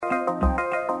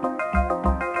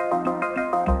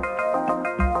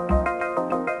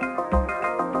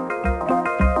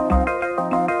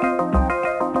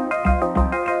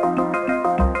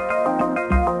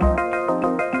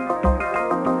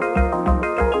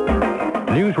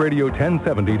News Radio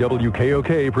 1070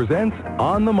 WKOK presents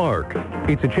On the Mark.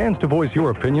 It's a chance to voice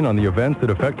your opinion on the events that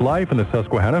affect life in the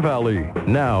Susquehanna Valley.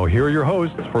 Now, here are your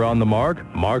hosts for On the Mark,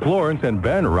 Mark Lawrence and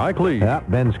Ben Reichley. Yeah,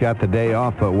 Ben's got the day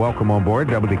off, but welcome on board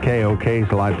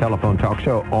WKOK's live telephone talk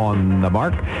show On the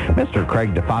Mark. Mr.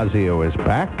 Craig DeFazio is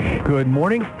back. Good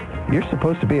morning. You're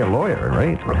supposed to be a lawyer,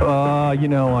 right? I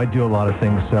do a lot of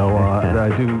things, so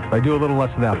I do a little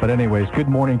less of that. But anyways, good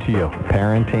morning to you.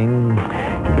 Parenting,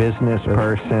 business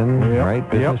person, yep. right?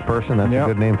 Business person, that's a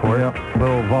good name for it. A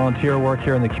little volunteer work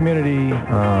here in the community.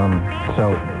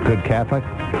 So good Catholic?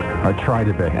 I try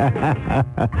to be.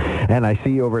 And I see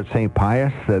you over at St.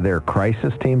 Pius. Their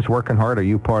crisis team's working hard. Are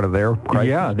you part of their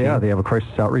crisis team? Yeah, they have a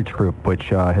crisis outreach group, which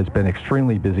has been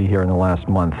extremely busy here in the last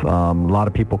month. A lot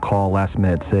of people call last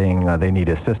minute saying they need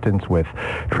assistance with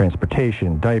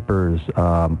transportation, diapers,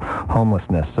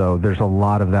 homelessness. So there's a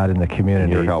lot of that in the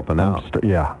community. You're helping out.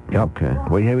 Yeah. Yep. Okay.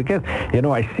 Well, yeah, because,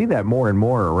 I see that more and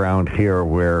more around here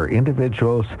where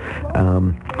individuals,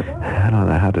 I don't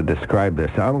know how to describe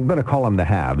this. I'm going to call them the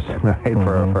haves, right?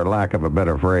 For lack of a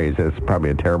better phrase. It's probably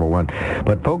a terrible one.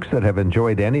 But folks that have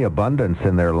enjoyed any abundance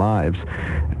in their lives,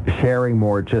 sharing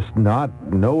more,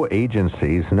 no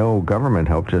agencies, no government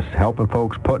help, just helping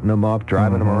folks, putting them up,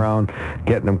 driving them around,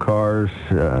 getting them cars,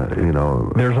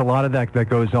 There's a lot of that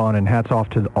goes on, and hats off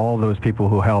to all those people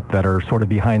who help that are sort of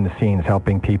behind the scenes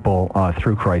helping people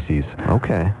through crises.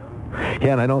 Okay.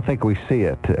 Yeah, and I don't think we see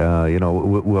it.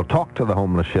 We'll talk to the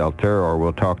homeless shelter or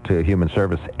we'll talk to human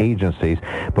service agencies,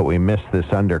 but we miss this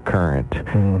undercurrent.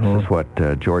 This is what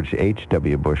George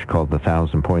H.W. Bush called the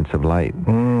 1,000 points of light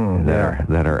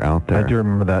that are out there. I do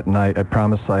remember that, and I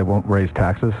promise I won't raise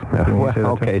taxes.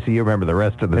 Okay, so you remember the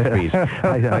rest of the speech.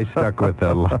 I stuck with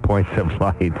the points of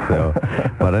light. So,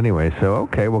 but anyway,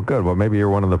 okay, well, good. Well, maybe you're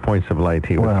one of the points of light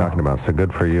he was talking about, so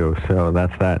good for you. So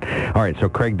that's that. All right, so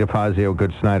Craig DeFazio,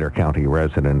 good Snyder County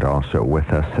resident, also with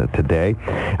us today.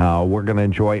 We're going to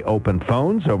enjoy open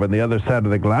phones. Over on the other side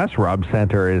of the glass, Rob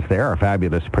Center is there, our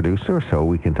fabulous producer, so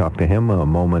we can talk to him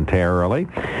momentarily.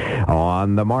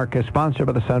 On the Mark is sponsored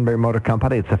by the Sunbury Motor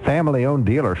Company. It's a family-owned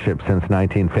dealership since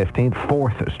 1915,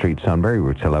 4th Street, Sunbury,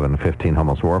 routes 11 and 15,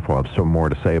 Hummel's Wharf. We'll have some more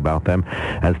to say about them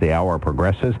as the hour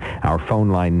progresses. Our phone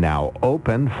line now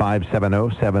open,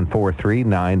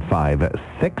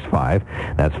 570-743-9565.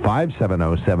 That's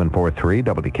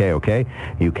 570-743-WKOK.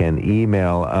 You can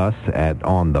email us at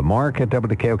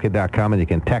onthemark@WKOK.com, and you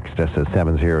can text us at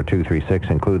 70236,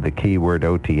 include the keyword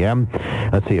OTM.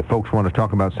 Let's see if folks want to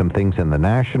talk about some things in the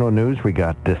national news. We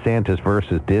got DeSantis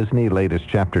versus Disney, latest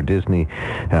chapter. Disney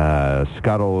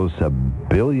scuttles a $1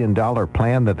 billion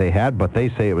plan that they had, but they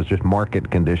say it was just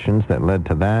market conditions that led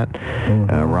to that.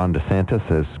 Ron DeSantis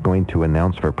is going to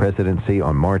announce for presidency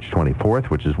on March 24th,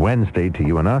 which is Wednesday to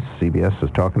you and us. CBS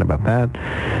is talking about that.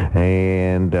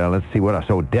 And let's see what else.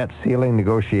 So debt ceiling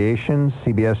negotiations.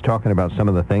 CBS talking about some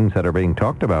of the things that are being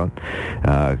talked about.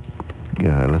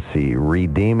 Let's see,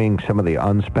 redeeming some of the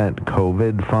unspent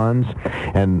COVID funds.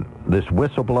 And this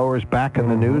whistleblower's back in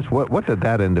the news. What did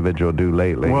that individual do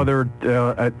lately? Well, there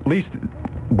at least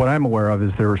what I'm aware of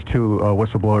is there was two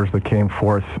whistleblowers that came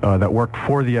forth that worked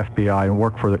for the FBI and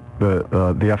worked for the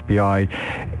FBI,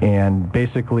 and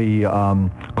basically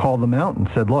called them out and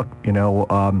said, look,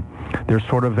 there's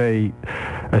sort of a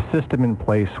system in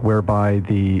place whereby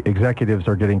the executives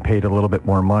are getting paid a little bit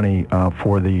more money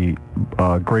for the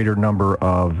greater number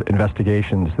of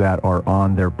investigations that are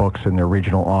on their books in their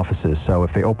regional offices. So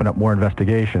if they open up more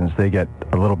investigations, they get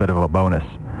a little bit of a bonus.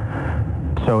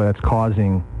 So that's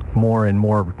causing more and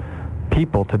more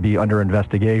people to be under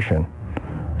investigation.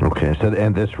 Okay, so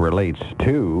and this relates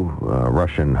to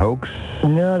Russian hoax?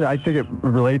 No, I think it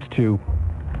relates to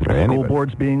school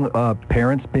boards being,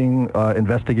 parents being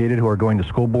investigated who are going to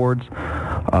school boards,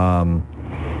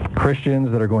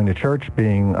 Christians that are going to church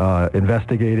being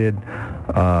investigated,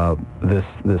 this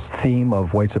theme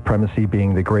of white supremacy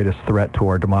being the greatest threat to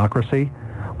our democracy,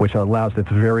 which allows this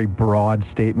very broad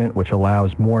statement, which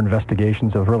allows more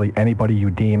investigations of really anybody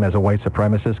you deem as a white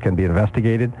supremacist can be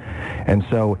investigated. And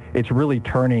so it's really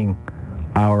turning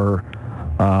our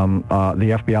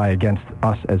the FBI against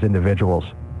us as individuals,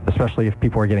 especially if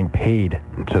people are getting paid.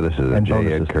 So this is a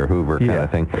J. Edgar Hoover kind of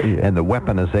thing. Yeah. And the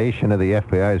weaponization of the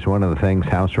FBI is one of the things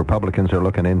House Republicans are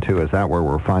looking into. Is that where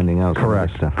we're finding out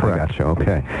Correct. Some of this stuff? Correct. I gotcha.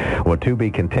 Okay. Well, to be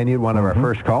continued. One of our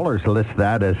first callers lists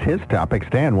that as his topic.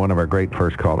 Stan, one of our great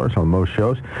first callers on most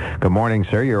shows. Good morning,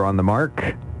 sir. You're on the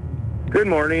mark. Good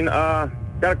morning.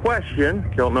 Got a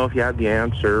question. Don't know if you have the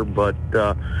answer, but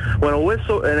when an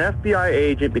FBI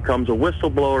agent becomes a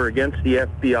whistleblower against the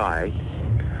FBI,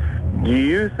 Do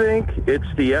you think it's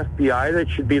the FBI that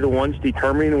should be the ones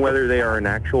determining whether they are an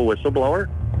actual whistleblower?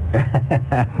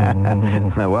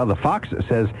 Well, the Fox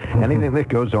says anything that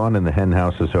goes on in the hen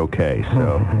house is okay,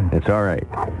 so it's all right.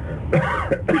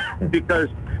 Because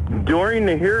during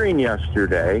the hearing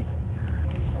yesterday,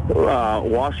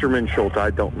 Wasserman Schultz, I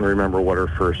don't remember what her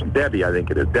first, Debbie, I think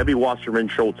it is, Debbie Wasserman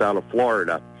Schultz out of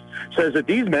Florida, says that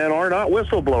these men are not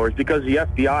whistleblowers because the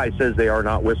FBI says they are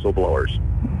not whistleblowers.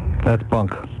 That's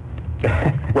bunk.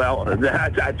 Well,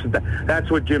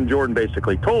 that's what Jim Jordan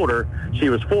basically told her. She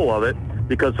was full of it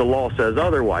because the law says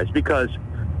otherwise. Because,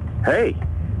 hey,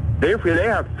 they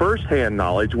have firsthand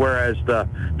knowledge, whereas the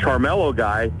Charmello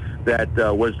guy that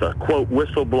was the, quote,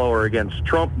 whistleblower against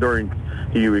Trump during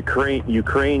the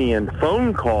Ukrainian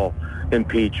phone call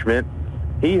impeachment,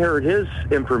 he heard his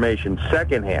information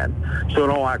secondhand. So in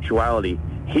all actuality,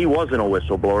 he wasn't a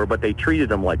whistleblower, but they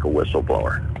treated him like a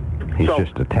whistleblower. He's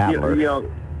just a tattler. You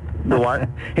know, the what?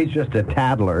 He's just a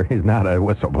tattler. He's not a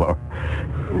whistleblower.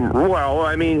 Well,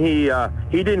 I mean, he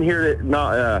didn't hear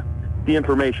the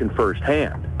information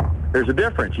firsthand. There's a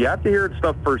difference. You have to hear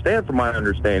stuff firsthand, from my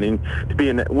understanding, to be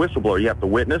a whistleblower. You have to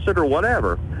witness it or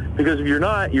whatever. Because if you're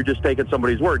not, you're just taking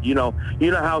somebody's word. You know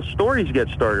how stories get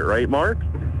started, right, Mark?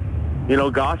 You know,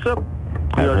 gossip.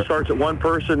 It starts at one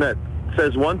person that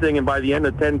says one thing, and by the end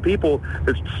of 10 people,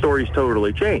 the story's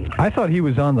totally changed. I thought he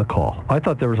was on the call. I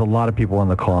thought there was a lot of people on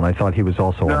the call, and I thought he was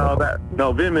also on the call.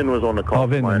 No, Vindman was on the call. Oh,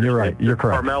 Vindman, you're right. You're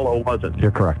correct. Carmelo wasn't.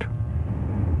 You're correct.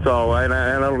 So, and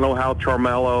I don't know how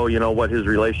Charmello, what his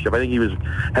relationship. I think he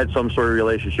had some sort of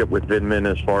relationship with Vindman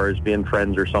as far as being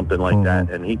friends or something like that,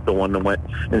 and he's the one that went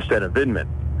instead of Vindman.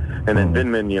 And then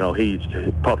Vindman, he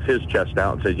puffed his chest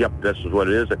out and said, yep, this is what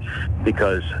it is,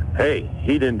 because, hey,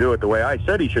 he didn't do it the way I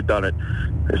said he should have done it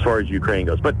as far as Ukraine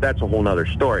goes. But that's a whole other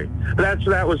story. But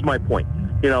that was my point.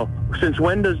 Since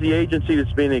when does the agency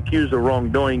that's being accused of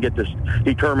wrongdoing get to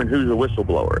determine who the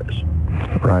whistleblower is?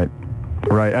 Right.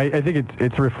 Right. I think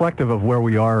it's reflective of where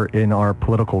we are in our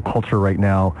political culture right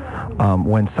now,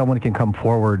 when someone can come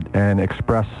forward and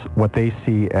express what they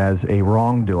see as a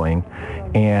wrongdoing,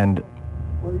 and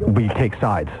we take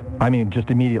sides. I mean,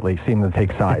 just immediately seem to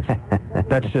take sides.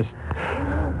 That's just...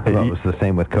 Well, it was the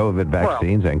same with COVID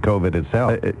vaccines and COVID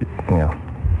itself.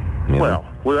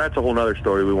 Well, that's a whole other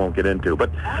story we won't get into.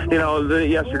 But,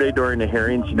 yesterday during the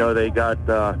hearings, they got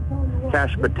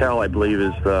Kash Patel, I believe,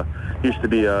 used to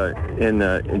be in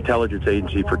the intelligence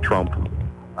agency for Trump.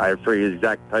 I forget the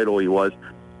exact title he was.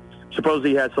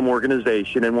 Supposedly he had some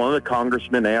organization, and one of the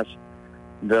congressmen asked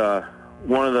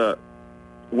one of the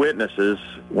witnesses,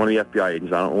 one of the FBI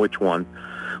agents, I don't know which one,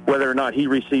 whether or not he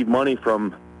received money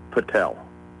from Patel.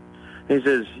 He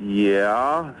says,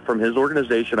 yeah, from his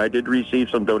organization I did receive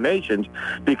some donations,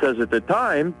 because at the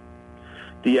time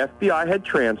the FBI had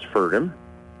transferred him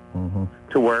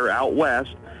to where out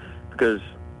west,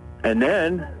 and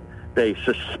then they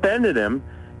suspended him,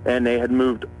 and they had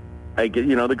moved,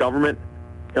 the government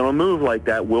in a move like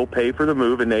that will pay for the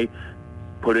move, and they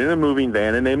put it in a moving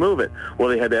van and they move it. Well,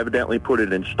 they had evidently put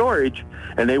it in storage,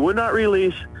 and they would not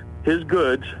release his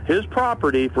goods, his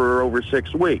property, for over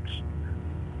 6 weeks.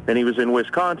 And he was in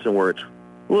Wisconsin, where it's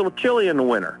a little chilly in the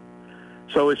winter.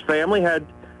 So his family had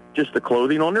just the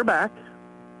clothing on their back,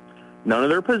 none of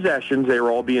their possessions. They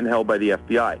were all being held by the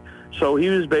FBI. So he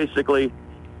was basically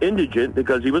indigent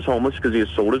because he was homeless, because he had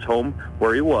sold his home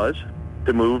where he was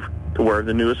to move to where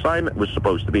the new assignment was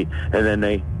supposed to be. And then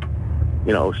they,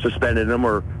 suspended him,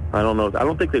 or I don't know. I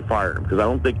don't think they fired him, because I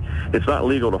don't think it's not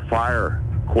legal to fire,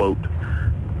 quote,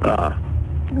 a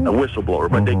whistleblower,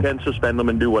 but they can suspend them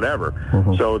and do whatever.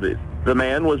 So the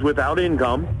man was without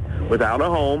income, without a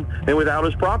home, and without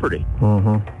his property.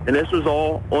 And this was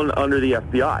all under the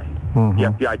FBI. The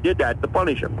FBI did that to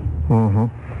punish him.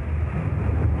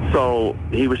 So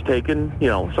he was taking,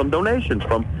 some donations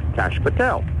from Kash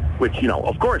Patel, which,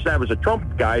 of course, that was a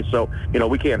Trump guy, so,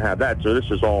 we can't have that. So this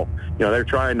is all, they're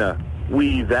trying to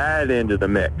weave that into the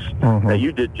mix. That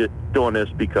you did just doing this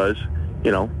because,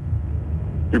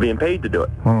 you're being paid to do it.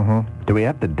 Do we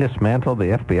have to dismantle the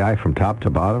FBI from top to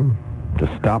bottom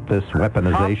to stop this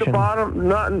weaponization? Top to bottom,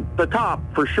 not the top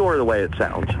for sure, the way it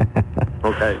sounds.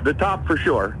 Okay, the top for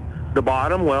sure. The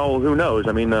bottom, well, who knows?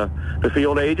 I mean, the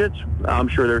field agents, I'm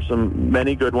sure there's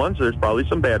many good ones. There's probably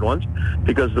some bad ones,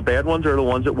 because the bad ones are the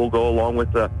ones that will go along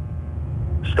with the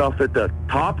stuff that the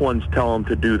top ones tell them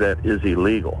to do that is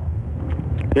illegal.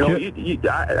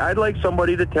 I'd like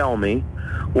somebody to tell me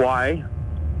why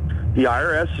the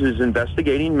IRS is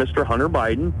investigating Mr. Hunter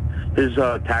Biden, his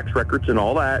tax records and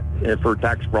all that, for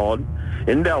tax fraud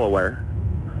in Delaware.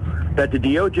 that the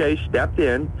DOJ stepped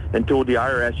in and told the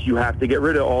IRS, you have to get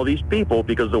rid of all these people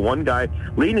because the one guy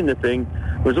leading the thing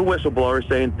was a whistleblower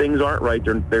saying things aren't right.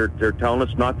 They're telling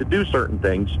us not to do certain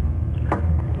things.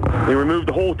 They removed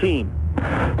the whole team.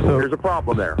 So there's a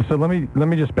problem there. So let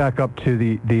me just back up to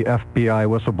the FBI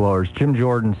whistleblowers. Jim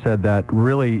Jordan said that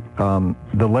really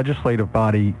the legislative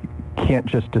body can't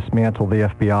just dismantle the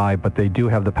FBI, but they do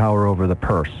have the power over the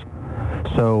purse.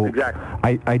 So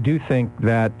exactly. I do think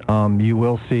that you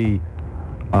will see,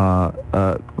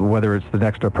 whether it's the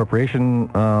next appropriation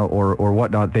or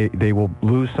whatnot, they will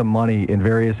lose some money in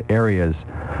various areas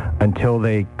until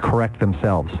they correct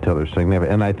themselves. Until they're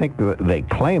significant. And I think they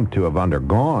claim to have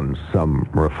undergone some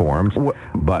reforms,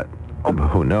 but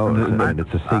who knows?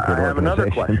 It's a secret organization. I have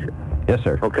another question. Yes,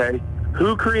 sir. Okay.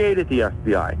 Who created the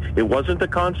FBI? It wasn't the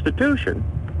Constitution.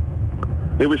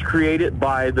 It was created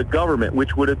by the government,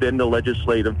 which would have been the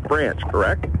legislative branch,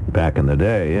 correct? Back in the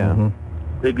day, yeah.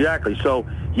 Mm-hmm. Exactly. So,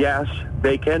 yes,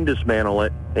 they can dismantle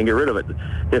it and get rid of it.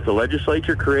 If the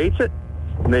legislature creates it,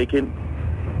 they can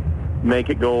make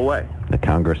it go away. The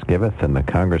Congress giveth and the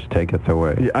Congress taketh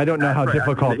away. I don't know how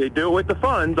difficult... They do it with the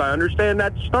funds. I understand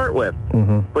that to start with.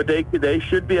 Mm-hmm. But they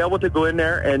should be able to go in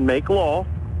there and make law.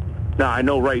 Now, I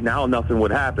know right now nothing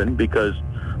would happen because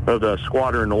of the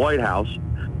squatter in the White House.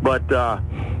 But,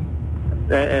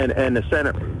 and the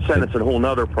Senate's a whole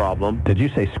nother problem. Did you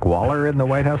say squalor in the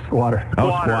White House? Squatter.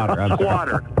 Oh, squatter.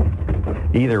 Squatter.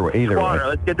 Either way. Squatter.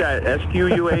 Let's get that.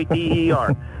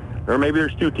 S-Q-U-A-T-E-R. Or maybe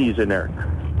there's two T's in there.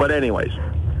 But anyways,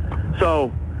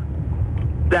 so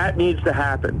that needs to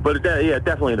happen. But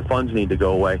definitely the funds need to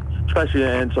go away. Especially,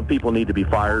 and some people need to be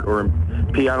fired or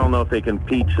I don't know if they can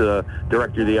impeach the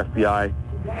director of the FBI.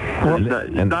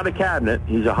 He's not a cabinet.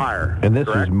 He's a hire. And this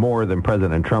correct? is more than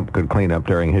President Trump could clean up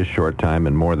during his short time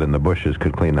and more than the Bushes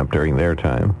could clean up during their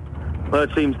time. Well, it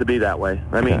seems to be that way.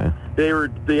 I mean,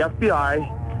 the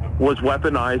FBI was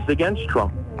weaponized against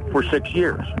Trump for 6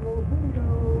 years.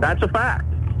 That's a fact.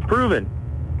 Proven.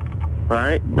 All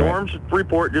right? Norm's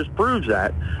report just proves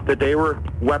that they were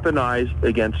weaponized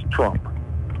against Trump.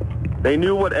 They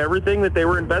knew everything that they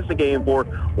were investigating for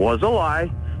was a lie,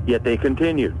 yet they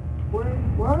continued.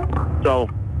 So,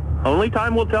 only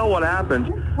time will tell what happens.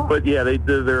 But yeah,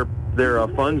 their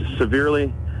funds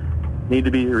severely need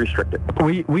to be restricted.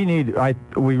 We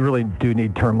really do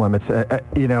need term limits.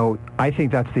 I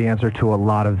think that's the answer to a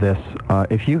lot of this.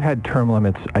 If you had term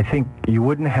limits, I think you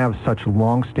wouldn't have such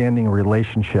long-standing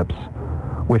relationships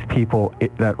with people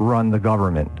that run the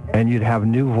government, and you'd have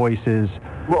new voices,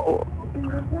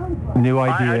 new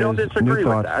ideas, I don't disagree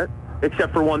with that,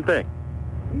 except for one thing.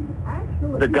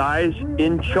 The guys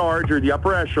in charge or the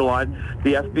upper echelon,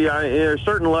 the FBI, at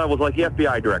certain levels, like the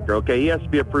FBI director, okay, he has to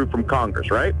be approved from Congress,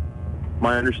 right?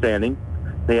 My understanding.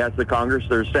 He has the Congress,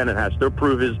 their Senate has to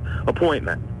approve his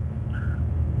appointment.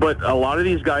 But a lot of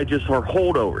these guys just are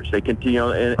holdovers. They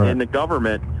continue in the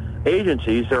government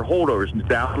agencies, they're holdovers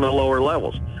down in the lower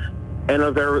levels.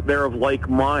 And they're of like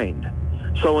mind.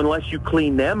 So unless you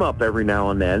clean them up every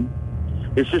now and then,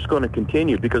 it's just going to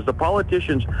continue because the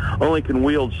politicians only can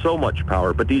wield so much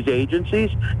power. But these agencies,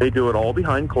 they do it all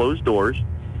behind closed doors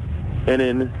and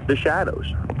in the shadows.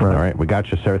 All right. We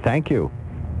got you, sir. Thank you.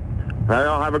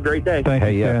 I'll have a great day.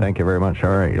 Thank you very much.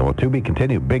 All right. Well, to be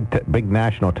continued. Big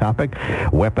national topic.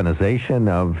 Weaponization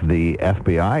of the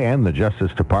FBI and the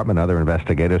Justice Department, other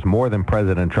investigators, more than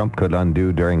President Trump could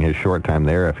undo during his short time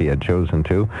there if he had chosen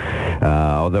to.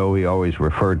 Although he always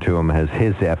referred to him as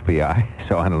his FBI.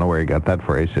 So I don't know where he got that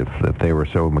phrase if they were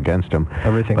so against him.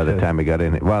 Everything by the time he got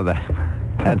in. Well,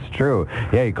 that's true.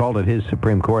 Yeah, he called it his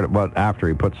Supreme Court, but after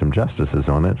he put some justices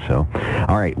on it. So,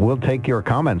 all right, we'll take your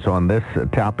comments on this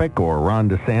topic or Ron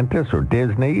DeSantis or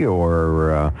Disney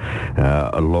or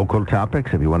local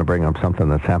topics. If you want to bring up something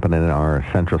that's happening in our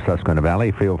central Susquehanna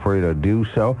Valley, feel free to do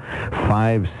so.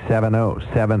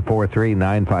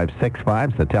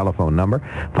 570-743-9565 is the telephone number.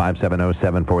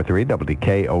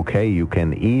 570-743-WKOK. You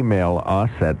can email us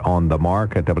at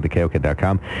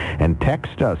onthemark@WKOK.com and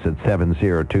text us at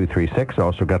 70236.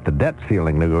 Also got the debt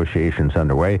ceiling negotiations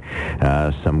underway.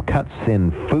 Some cuts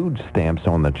in food stamps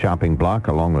on the chopping block,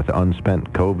 along with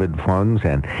unspent COVID funds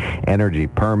and energy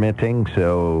permitting.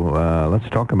 So let's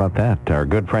talk about that. Our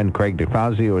good friend Craig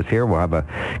DeFazio is here. We'll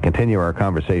continue our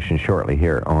conversation shortly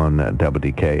here on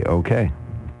WKOK.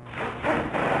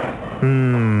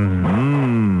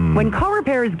 When car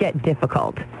repairs get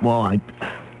difficult. Well, I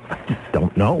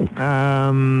don't know.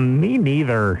 Me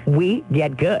neither. We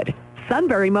get good.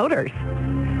 Sunbury Motors.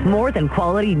 More than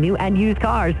quality new and used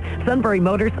cars, Sunbury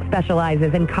Motors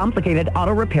specializes in complicated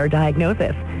auto repair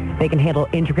diagnosis They can handle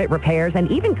intricate repairs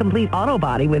and even complete auto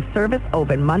body with service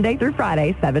open Monday through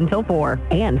Friday, 7 till 4.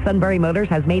 And Sunbury Motors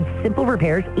has made simple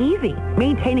repairs easy.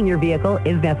 Maintaining your vehicle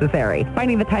is necessary.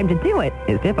 Finding the time to do it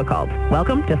is difficult.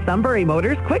 Welcome to Sunbury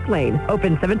Motors Quick Lane.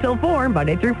 Open 7 till 4,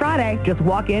 Monday through Friday. Just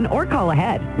walk in or call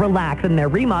ahead. Relax in their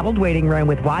remodeled waiting room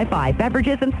with Wi-Fi,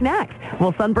 beverages, and snacks.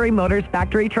 Will Sunbury Motors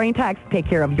factory-trained techs take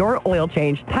care of your oil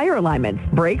change, tire alignments,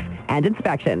 brakes, and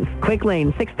inspections. Quick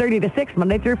Lane, 6:30 to 6,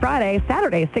 Monday through Friday.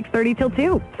 Saturday, 6:30 till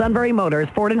 2. Sunbury Motors,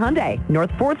 Ford and Hyundai,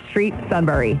 North 4th Street,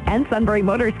 Sunbury. And Sunbury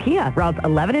Motors Kia, routes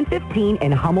 11 and 15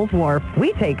 in Hummel's Wharf.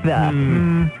 We take the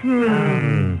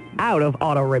out of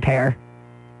auto repair.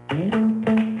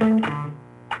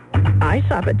 I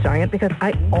shop at Giant because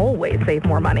I always save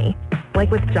more money,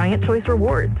 like with Giant Choice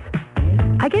Rewards.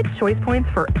 I get choice points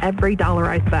for every dollar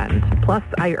I spend, plus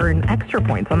I earn extra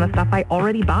points on the stuff I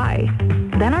already buy.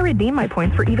 Then I redeem my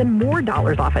points for even more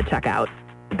dollars off at checkout.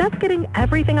 That's getting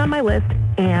everything on my list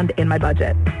and in my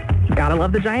budget. Gotta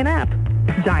love the Giant app.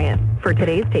 Giant, for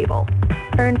today's table.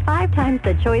 Earn 5 times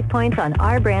the choice points on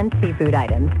our brand seafood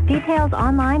items. Details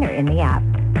online or in the app.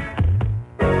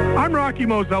 I'm Rocky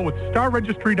Moselle with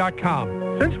StarRegistry.com.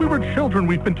 Since we were children,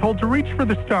 we've been told to reach for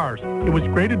the stars. It was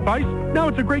great advice. Now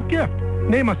it's a great gift.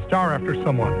 Name a star after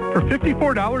someone. For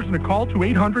 $54 and a call to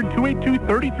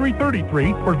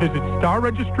 800-282-3333 or visit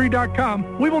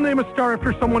StarRegistry.com, we will name a star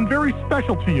after someone very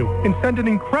special to you and send an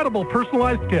incredible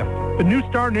personalized gift. The new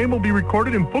star name will be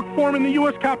recorded in book form in the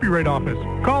U.S. Copyright Office.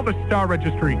 Call the Star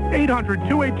Registry,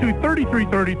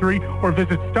 800-282-3333 or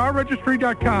visit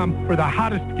StarRegistry.com for the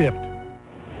hottest gift.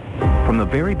 From the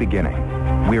very beginning,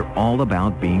 we're all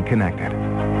about being connected.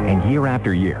 And year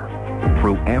after year,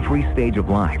 through every stage of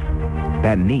life,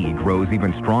 that need grows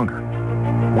even stronger,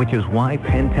 which is why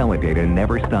Penn Teledata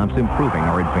never stops improving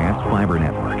our advanced fiber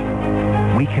network.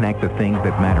 We connect the things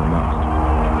that matter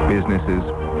most: businesses,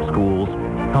 schools,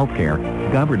 healthcare,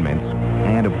 governments,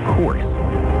 and of course,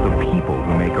 the people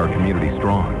who make our community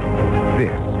strong.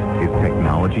 This is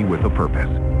technology with a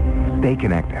purpose. Stay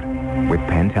connected with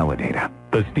Penn Teledata.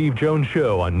 The Steve Jones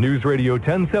Show on News Radio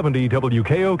 1070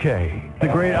 WKOK. The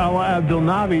great Allah Abdul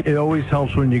Nabi. It always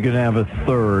helps when you can have a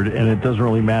third, and it doesn't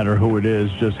really matter who it is,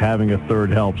 just having a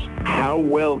third helps. How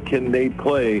well can they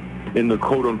play in the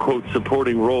quote-unquote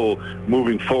supporting role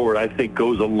moving forward, I think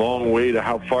goes a long way to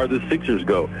how far the Sixers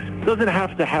go. It doesn't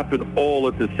have to happen all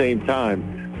at the same time,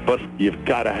 but you've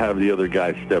got to have the other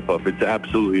guys step up. It's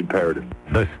absolutely imperative.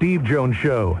 The Steve Jones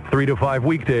Show, 3 to 5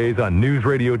 weekdays on News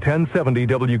Radio 1070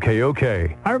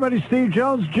 WKOK. Hi, everybody. Steve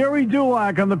Jones, Jerry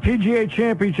Dulac on the PGA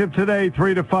Championship today,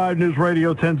 3 to 5, News Radio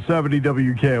 1070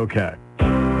 WKOK.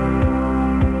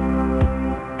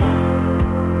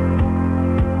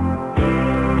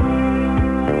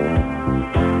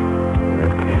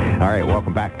 All right,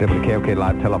 welcome back to the WKOK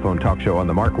Live Telephone Talk Show on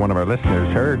the Mark. One of our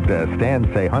listeners heard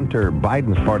Stan say Hunter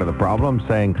Biden's part of the problem,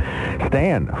 saying,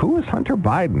 Stan, who is Hunter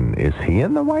Biden? Is he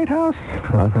in the White House?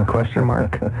 Question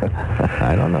mark.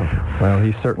 I don't know. Well,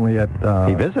 he's certainly at...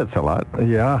 he visits a lot.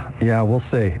 Yeah, we'll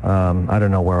see. I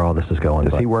don't know where all this is going.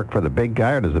 Does he work for the big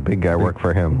guy, or does the big guy work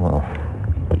for him? Well,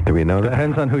 do we know that?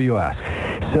 Depends on who you ask.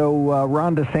 So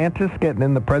Ron DeSantis getting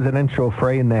in the presidential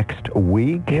fray next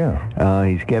week. Yeah.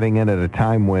 He's getting in at a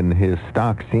time when his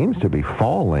stock seems to be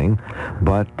falling.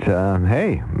 But,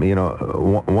 hey, you know,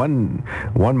 one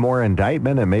more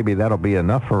indictment, and maybe that'll be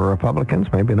enough for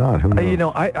Republicans. Maybe not. Who knows? You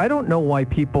know, I don't know why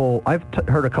people... I've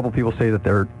heard a couple people say that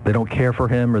they don't care for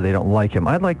him or they don't like him.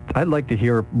 I'd like to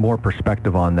hear more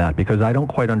perspective on that, because I don't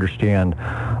quite understand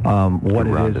what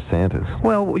it Ron is. DeSantis.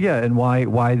 Well, yeah, and why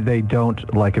they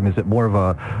don't like him. Is it more of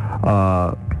a...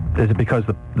 is it because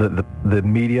the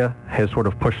media has sort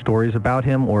of pushed stories about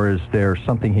him, or is there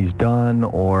something he's done,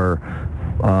 or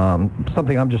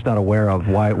something I'm just not aware of,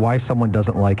 why someone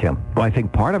doesn't like him? Well, I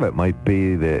think part of it might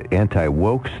be the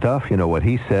anti-woke stuff. You know, what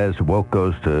he says, woke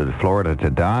goes to Florida to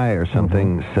die or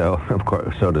something. Mm-hmm. So, of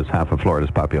course, so does half of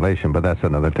Florida's population, but that's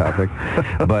another topic.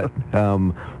 But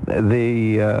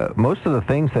most of the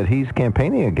things that he's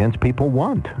campaigning against, people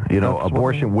want. You know,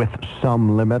 abortion with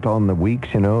some limit on the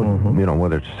weeks, you know, mm-hmm. you know,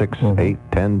 whether it's 6, mm-hmm. 8,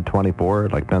 10, 24,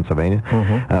 like Pennsylvania.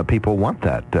 Mm-hmm. People want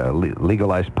that.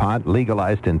 Legalized pot,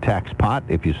 legalized in tax pot,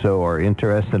 if you so are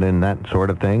interested in that sort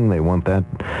of thing. They want that.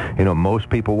 You know, most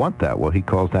people want that. Well, he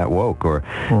calls that woke. Or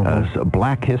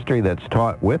black history that's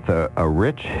taught with a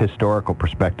rich historical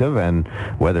perspective, and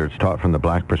whether it's taught from the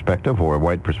black perspective or a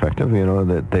white perspective, you know,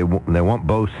 that they want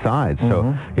both sides. Mm-hmm.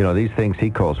 So, you know, these things he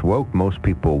calls woke, most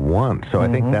people want. So I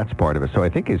think that's part of it. So I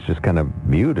think it's just kind of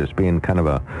viewed as being kind of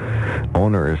a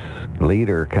onerous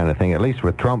leader kind of thing. At least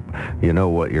with Trump, you know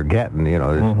what you're getting. You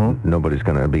know, nobody's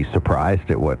going to be surprised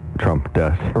at what Trump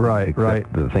does. Right.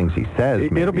 The things he says.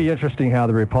 It'll be interesting how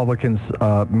the Republicans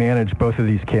manage both of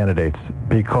these candidates,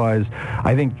 because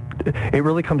I think it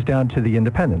really comes down to the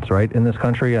independents, right, in this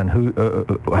country, and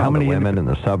how many women in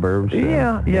the suburbs.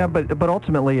 But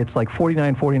ultimately it's like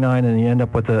 49-49, and you end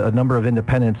up with a number of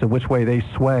independents, and which way they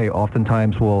sway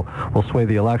oftentimes will sway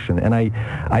the election. And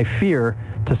I fear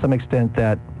to some extent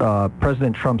that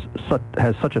President Trump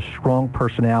has such a strong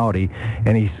personality,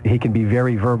 and he can be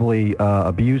very verbally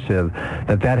abusive,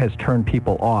 that has turned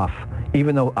people off,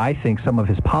 even though I think some of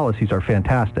his policies are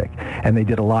fantastic, and they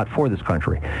did a lot for this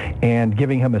country. And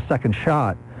giving him a second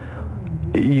shot,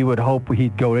 you would hope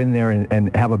he'd go in there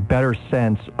and have a better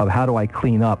sense of how do I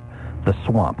clean up the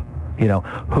swamp. You know,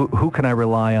 who can I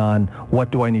rely on?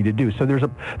 What do I need to do? So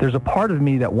there's a part of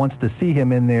me that wants to see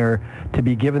him in there to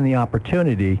be given the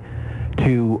opportunity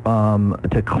to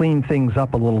clean things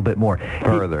up a little bit more.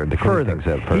 Further.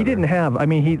 He didn't have, I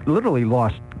mean, he literally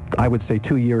lost, I would say,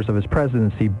 2 years of his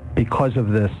presidency because of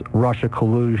this Russia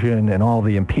collusion and all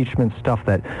the impeachment stuff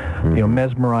that,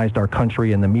 mesmerized our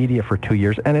country and the media for 2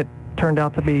 years, and it turned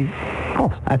out to be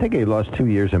false. I think he lost 2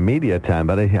 years of media time,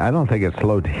 but I don't think it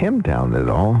slowed him down at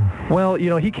all. Well,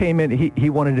 he came in, he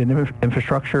wanted an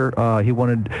infrastructure, he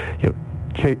wanted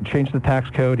change the tax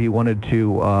code, he wanted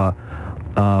to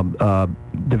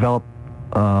develop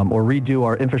or redo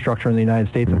our infrastructure in the United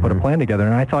States and put a plan together.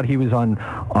 And I thought he was on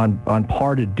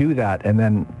par to do that, and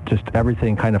then just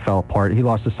everything kind of fell apart. He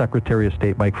lost the Secretary of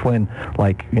State, Mike Flynn,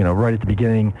 right at the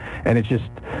beginning, and it just,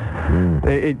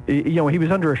 he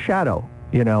was under a shadow.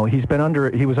 He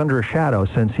was under a shadow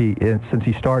since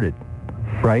he started.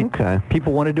 Right? Okay.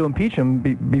 People wanted to impeach him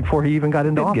before he even got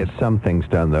into office. Get some things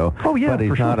done, though. Oh, yeah, but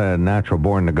he's not a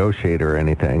natural-born negotiator or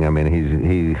anything. I mean,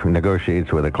 he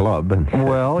negotiates with a club. And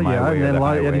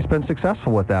and he's been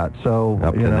successful with that. So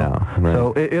up to now. Right.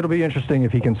 So it'll be interesting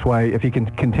if he can sway, if he can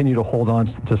continue to hold on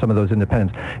to some of those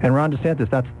independents. And Ron DeSantis,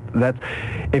 that's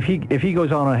if he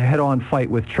goes on a head-on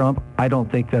fight with Trump, I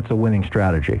don't think that's a winning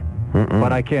strategy.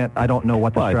 But I don't know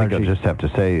what the strategy is. I think I'll just have to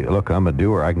say, look, I'm a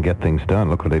doer. I can get things done.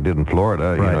 Look what I did in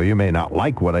Florida. Right. You may not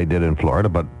like what I did in Florida,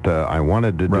 but I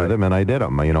wanted to do them, and I did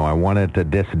them. I wanted to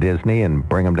diss Disney and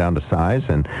bring them down to size,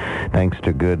 and thanks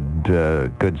to good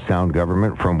sound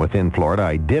government from within Florida,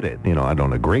 I did it. I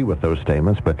don't agree with those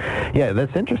statements, but yeah,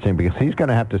 that's interesting, because he's going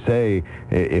to have to say,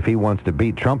 if he wants to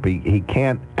beat Trump, he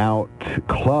can't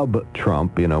out-club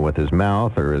Trump, with his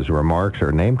mouth or his remarks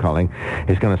or name-calling.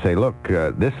 He's going to say, look,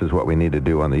 this is what we need to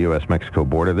do on the U.S.-Mexico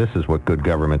border. This is what good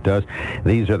government does.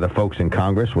 These are the folks in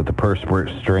Congress with the purse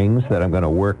strings that I'm going to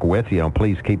work with.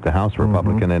 Please keep the House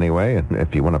Republican anyway. And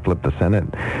if you want to flip the Senate,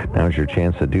 now's your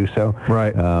chance to do so.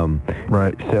 Right.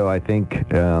 Right. So I think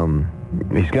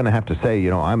he's going to have to say,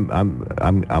 I'm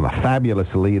a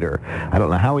fabulous leader. I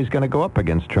don't know how he's going to go up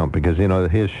against Trump, because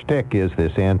his shtick is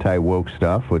this anti-woke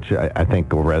stuff, which I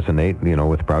think will resonate,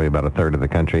 with probably about a third of the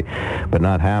country, but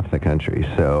not half the country.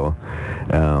 So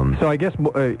I guess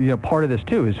part of this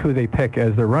too is who they pick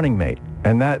as their running mate,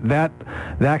 and that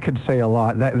could say a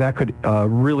lot. That could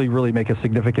really make a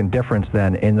significant difference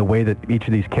then in the way that each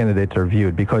of these candidates are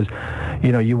viewed, because I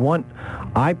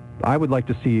would like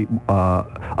to see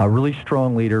a really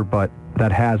strong leader, but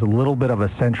that has a little bit of a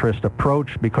centrist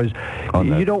approach, because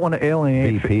you don't want to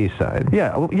alienate VP side.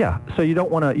 Yeah. So you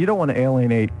don't want to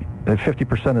alienate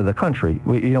 50% of the country.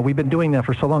 We've been doing that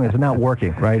for so long. It's not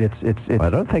working, right? It's. I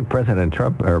don't think President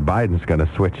Trump or Biden's going to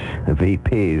switch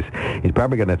VPs. He's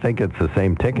probably going to think it's the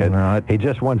same ticket. No, he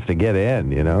just wants to get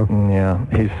in, Yeah.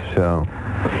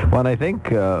 Well, and I think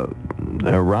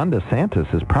Ron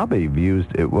DeSantis is probably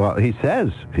used. Well, he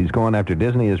says he's going after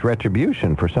Disney as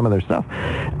retribution for some of their stuff.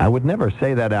 I would never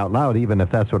say that out loud, even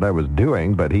if that's what I was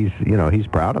doing. But he's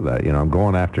proud of that. I'm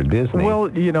going after Disney.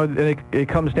 Well, it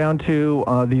comes down to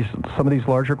some of these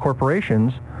larger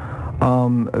corporations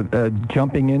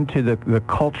jumping into the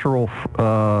cultural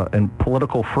and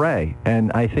political fray,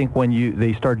 and I think when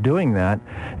they start doing that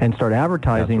and start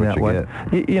advertising that way,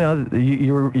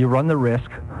 you run the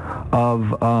risk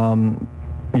of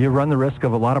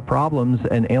a lot of problems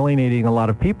and alienating a lot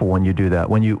of people when you do that.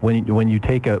 When you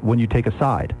take a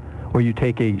side, or you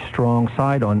take a strong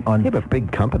side on. Yeah, but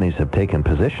big companies have taken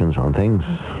positions on things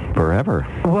forever.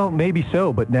 Well, maybe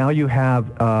so, but now you have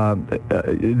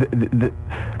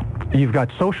you've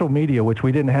got social media, which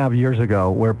we didn't have years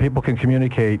ago, where people can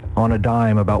communicate on a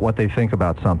dime about what they think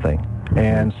about something,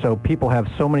 and so people have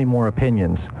so many more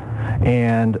opinions.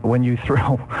 And when you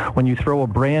throw a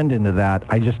brand into that,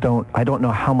 I don't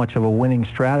know how much of a winning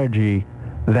strategy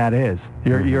that is.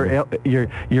 You're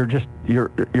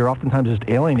oftentimes just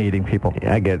alienating people.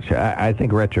 I get you. I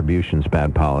think retribution's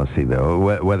bad policy, though.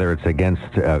 Whether it's against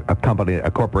a company,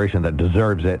 a corporation that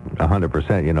deserves it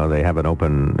 100%. You know, they have an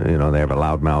open, they have a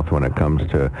loud mouth when it comes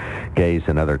to gays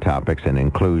and other topics and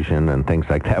inclusion and things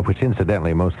like that, which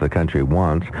incidentally most of the country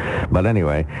wants. But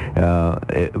anyway,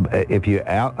 if you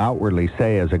outwardly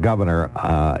say as a governor,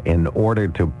 in order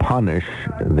to punish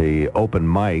the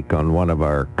open mic on one of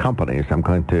our companies, I'm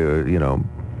going to,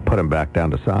 put him back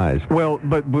down to size. Well,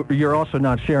 but you're also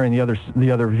not sharing the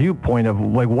other viewpoint of,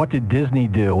 like, what did Disney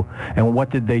do and what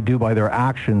did they do by their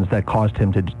actions that caused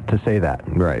him to say that?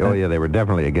 Right. Oh, yeah, they were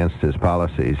definitely against his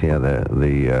policies. Yeah,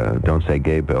 the Don't Say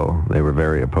Gay bill, they were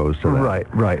very opposed to that.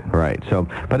 Right. So,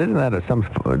 but isn't that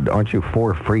aren't you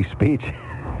for free speech?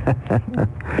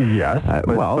 Yes,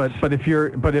 but if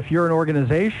you're an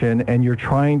organization and you're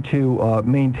trying to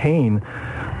maintain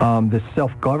this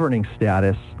self-governing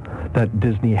status that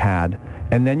Disney had,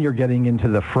 and then you're getting into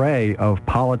the fray of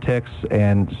politics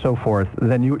and so forth,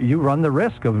 then you run the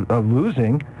risk of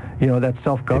losing, that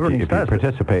self-governing status. If you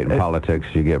participate in politics,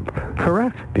 you get...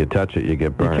 Correct. If you touch it, you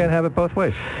get burned. You can't have it both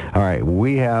ways. All right,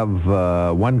 we have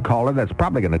one caller that's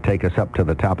probably going to take us up to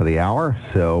the top of the hour.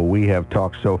 So we have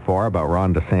talked so far about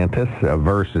Ron DeSantis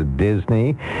versus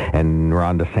Disney, and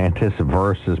Ron DeSantis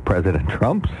versus President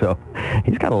Trump. So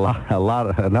he's got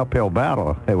an uphill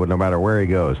battle, no matter where he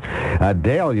goes.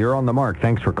 Dale, you're on the mark.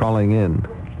 Thanks for calling in.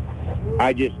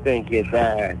 I just think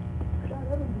that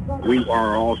we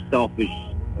are all selfish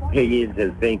opinions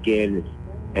and thinking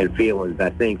and feelings.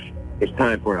 I think it's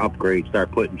time for an upgrade.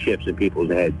 Start putting chips in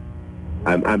people's heads.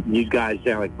 You guys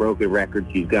sound like broken records.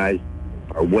 You guys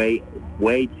are way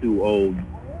too old.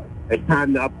 It's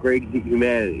time to upgrade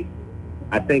humanity.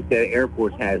 I think the Air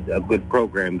Force has a good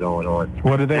program going on.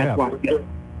 What do they have?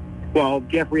 Well,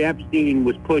 Jeffrey Epstein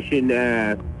was pushing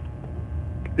the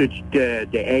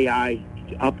AI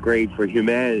upgrade for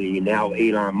humanity, and now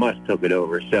Elon Musk took it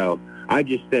over. So I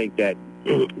just think that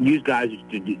you guys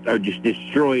are just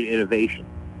destroying innovation.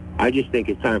 I just think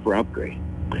it's time for upgrade.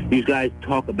 You guys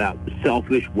talk about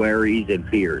selfish worries and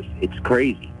fears. It's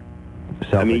crazy.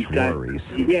 Selfish worries.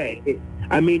 Yeah.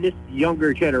 This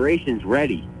younger generation's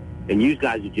ready, and you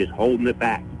guys are just holding it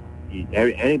back.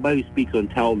 Anybody who speaks on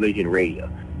television, radio,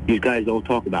 you guys don't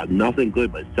talk about nothing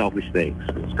good but selfish things.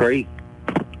 It's crazy.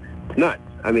 It's nuts.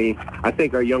 I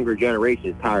think our younger generation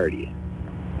is tired of you.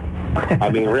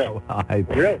 Really. I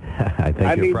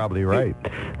think you're probably right.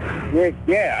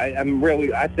 Yeah,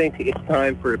 I think it's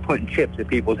time for putting chips in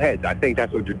people's heads. I think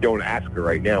that's what they're doing to Africa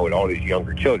right now with all these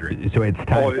younger children. So it's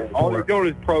time. All they're doing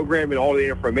is programming all the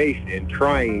information and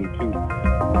trying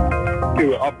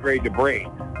to upgrade the brain.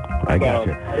 I got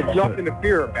you. It's nothing to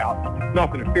fear about. It's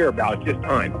nothing to fear about. It's just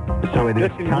time. So it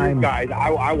is Listen time. To you guys,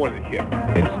 I want a chip.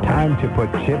 It's time to put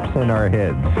chips in our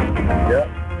heads. Yep.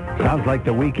 Sounds like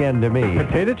the weekend to me.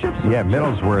 Potato chips? Yeah,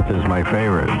 Middlesworth is my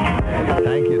favorite.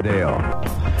 Thank you, Dale.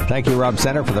 Thank you, Rob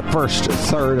Center, for the first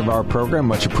third of our program.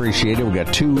 Much appreciated. We've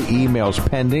got 2 emails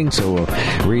pending, so we'll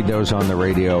read those on the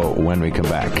radio when we come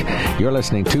back. You're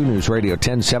listening to News Radio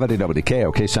 1070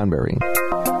 WKOK Sunbury.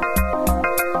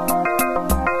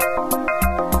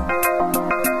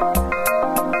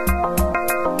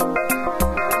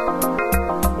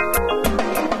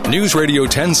 News Radio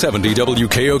 1070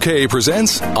 WKOK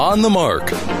presents On the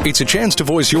Mark. It's a chance to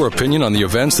voice your opinion on the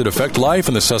events that affect life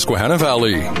in the Susquehanna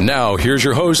Valley. Now, here's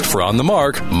your host for On the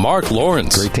Mark, Mark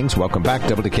Lawrence. Greetings. Welcome back.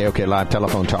 WKOK Live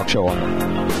Telephone Talk Show.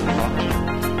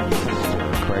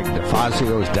 Craig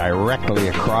DeFazio is directly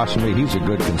across from me. He's a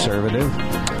good conservative.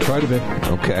 Try to be.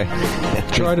 Okay.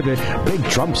 Try to be. Big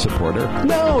Trump supporter.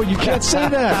 No, you can't say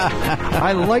that.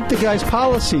 I like the guy's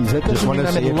policies. That doesn't mean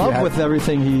I'm in love with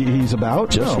everything he's about.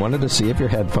 Just wanted to see if your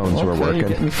headphones were working. You're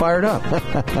getting me fired up.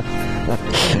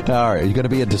 All right. Are you going to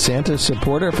be a DeSantis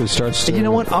supporter if it starts to... You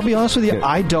know what? I'll be honest with you.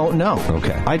 I don't know.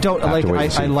 Okay. I don't like.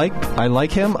 I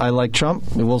like him. I like Trump.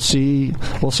 We'll see.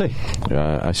 We'll see.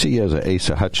 I see you as an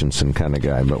Asa Hutchinson kind of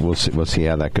guy, but we'll see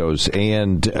how that goes.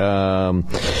 And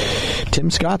Tim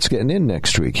Scott's getting in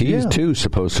next week. He's too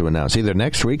supposed to announce either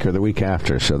next week or the week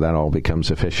after, so that all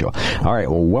becomes official. All right,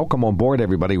 well, welcome on board,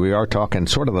 everybody. We are talking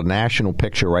sort of the national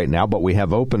picture right now, but we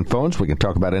have open phones. We can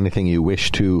talk about anything you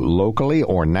wish to locally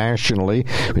or nationally.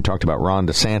 We talked about Ron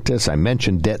DeSantis. I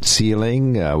mentioned debt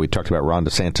ceiling. We talked about Ron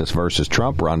DeSantis versus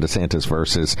Trump, Ron DeSantis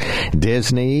versus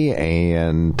Disney,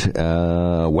 and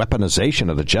weaponization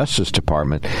of the Justice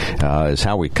Department is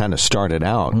how we kind of started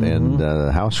out, and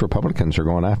House Republicans are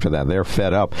going after that. They're they're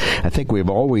fed up. I think we've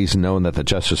always known that the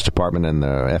Justice Department and the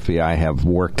FBI have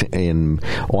worked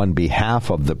on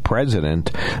behalf of the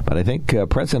president, but I think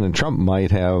President Trump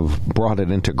might have brought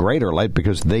it into greater light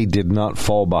because they did not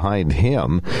fall behind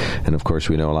him. And, of course,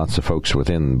 we know lots of folks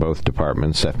within both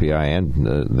departments, FBI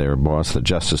and their boss, the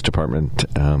Justice Department,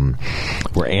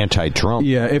 were anti-Trump.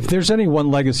 Yeah, if there's any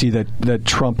one legacy that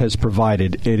Trump has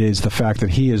provided, it is the fact that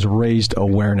he has raised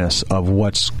awareness of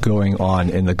what's going on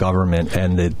in the government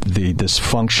and the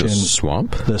dysfunction.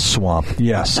 The swamp,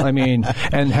 yes. I mean,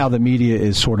 and how the media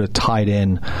is sort of tied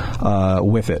in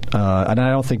with it. And I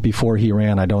don't think before he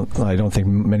ran, I don't think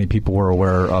many people were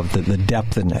aware of the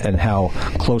depth and how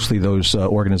closely those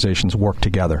organizations work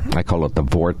together. I call it the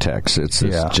vortex. It's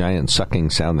this giant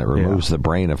sucking sound that removes the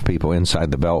brain of people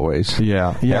inside the beltways.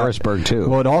 Yeah. Harrisburg too.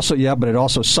 Well, but it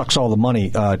also sucks all the money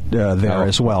there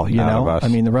as well. You know, I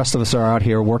mean, the rest of us are out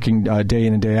here working day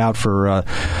in and day out for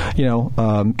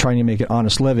trying to make an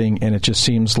honest living, and it just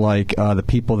seems like the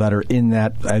people that are in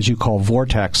that, as you call,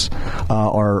 vortex,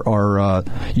 are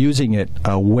using it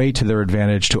way to their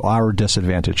advantage to our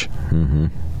disadvantage. Mm-hmm.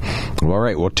 Well, all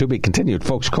right. Well, to be continued.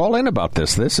 Folks, call in about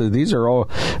this. These are all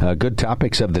good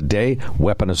topics of the day.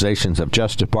 Weaponizations of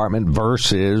Justice Department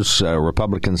versus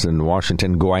Republicans in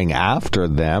Washington going after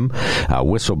them.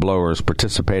 Whistleblowers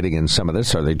participating in some of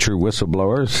this. Are they true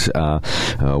whistleblowers?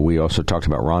 We also talked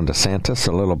about Ron DeSantis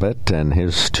a little bit and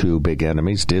his two big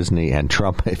enemies, Disney and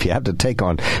Trump. If you have to take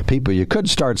on people, you could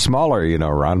start smaller,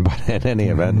 Ron, but in any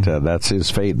event, that's his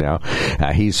fate now.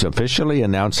 He's officially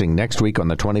announcing next week on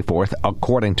the 24th,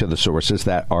 according to the sources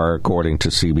that are according to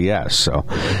CBS. So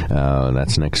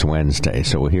that's next Wednesday.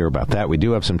 So we'll hear about that. We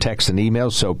do have some texts and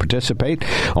emails, so participate.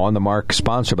 On the Mark,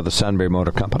 sponsored by the Sunbury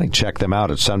Motor Company. Check them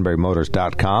out at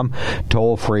sunburymotors.com.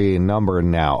 Toll-free number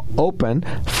now open,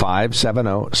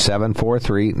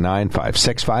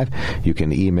 570-743-9565. You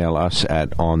can email us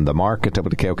at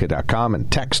onthemark@wkok.com and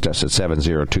text us at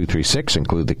 70236.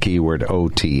 Include the keyword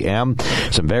OTM.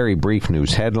 Some very brief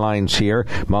news headlines here.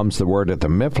 Mum's the word at the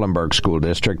Mifflinburg School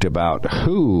District about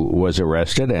who was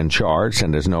arrested and charged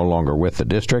and is no longer with the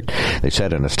district. They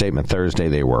said in a statement Thursday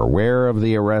they were aware of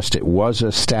the arrest. It was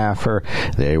a staffer.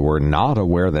 They were not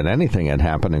aware that anything had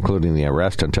happened, including the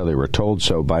arrest, until they were told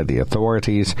so by the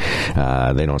authorities.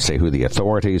 They don't say who the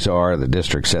authorities are. The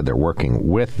district said they're working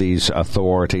with these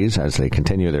authorities as they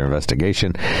continue their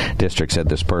investigation. District said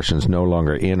this person's no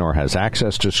longer in or has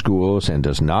access to schools and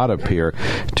does not appear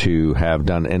to have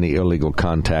done any illegal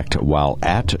contact while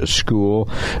at school.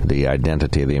 The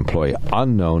identity of the employee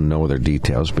unknown, no other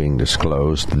details being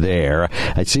disclosed there.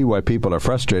 I see why people are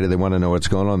frustrated. They want to know what's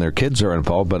going on. Their kids are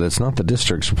involved, but it's not the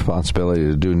district's responsibility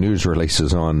to do news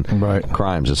releases on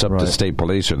crimes. It's up to state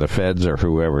police or the feds or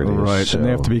whoever it is. Right, so. And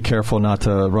they have to be careful not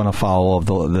to run afoul of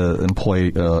the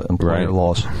employer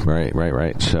laws.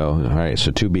 Right.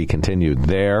 So to be continued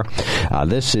there.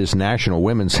 This is National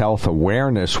Women's Health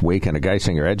Awareness Week, and a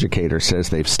Geisinger educator says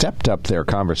they've stepped up their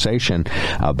conversation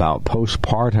about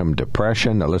postpartum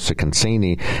depression. Alyssa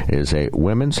Consini is a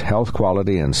women's health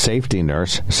quality and safety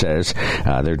nurse, says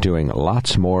they're doing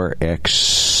lots more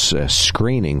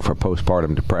screening for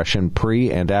postpartum depression pre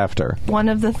and after. One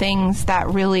of the things that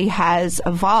really has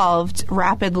evolved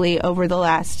rapidly over the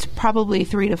last probably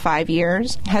 3 to 5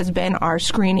 years has been our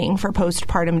screening for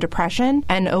postpartum depression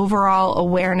and overall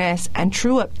awareness and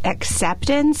true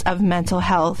acceptance of mental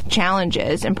health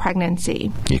challenges in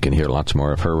pregnancy. You can hear lots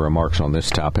more of her remarks on this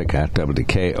topic at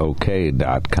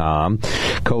WKOK.com.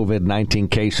 COVID-19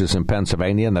 cases in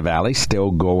Pennsylvania and the Valley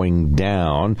still going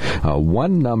down.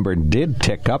 One number did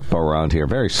tick up around here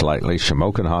very slightly.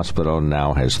 Shamokin Hospital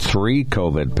now has 3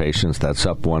 COVID patients. That's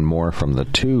up one more from the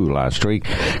 2 last week.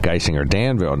 Geisinger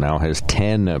Danville now has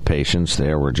 10 patients.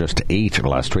 There were just 8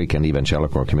 last week, and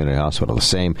Evangelical Community Hospital the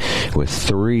same, with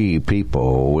 3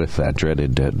 people with that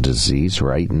dreaded disease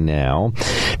right now.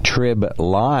 Trib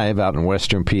Live out in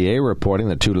Western PA reporting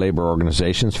that 2 labor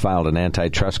organizations filed an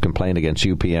antitrust complaint against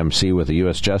UPMC with the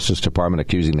U.S. Justice Department,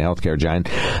 accusing the healthcare giant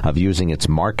of using its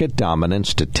market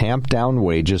dominance to tamp down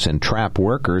wages and trap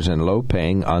workers in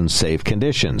low-paying, unsafe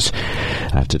conditions.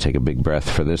 I have to take a big breath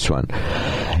for this one.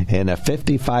 In a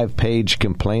 55-page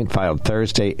complaint filed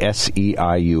Thursday,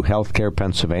 SEIU Healthcare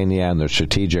Pennsylvania and the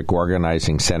Strategic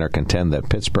Organizing Center contend that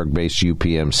Pittsburgh-based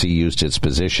UPMC used its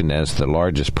position as the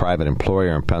largest private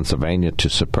employer in Pennsylvania to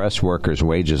suppress workers'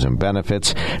 wages and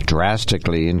benefits,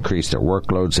 drastically increase their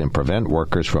workloads, and prevent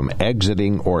workers from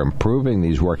exiting or improving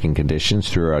these working conditions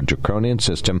through a draconian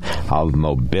system of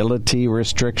mobility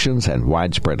restrictions restrictions and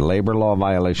widespread labor law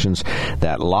violations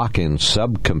that lock in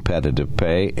sub-competitive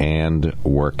pay and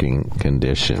working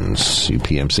conditions.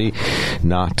 UPMC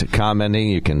not commenting.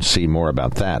 You can see more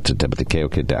about that at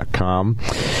WKOK.com.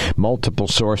 Multiple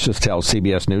sources tell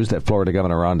CBS News that Florida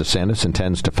Governor Ron DeSantis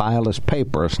intends to file his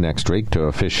papers next week to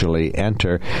officially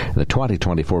enter the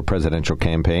 2024 presidential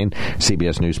campaign.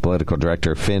 CBS News political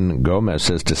director Finn Gomez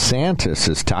says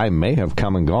DeSantis' time may have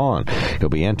come and gone. He'll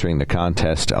be entering the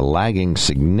contest lagging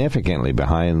significantly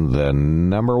behind the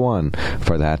number one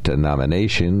for that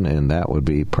nomination, and that would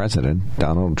be President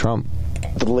Donald Trump.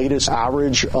 The latest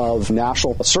average of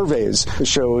national surveys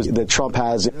shows that Trump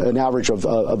has an average of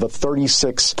a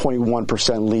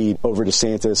 36.1% lead over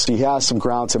DeSantis. He has some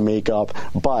ground to make up,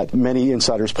 but many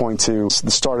insiders point to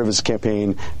the start of his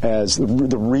campaign as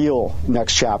the real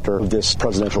next chapter of this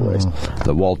presidential race.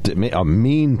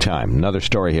 Meantime, another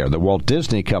story here. The Walt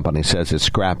Disney Company says it's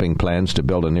scrapping plans to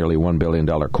build a nearly $1 billion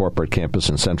corporate campus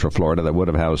in Central Florida that would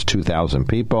have housed 2,000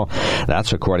 people.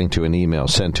 That's according to an email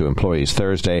sent to employees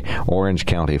Thursday. Orange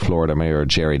County, Florida Mayor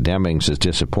Jerry Demings is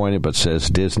disappointed but says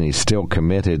Disney's still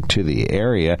committed to the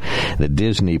area. The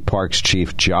Disney Parks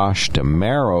chief Josh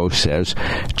DeMero says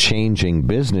changing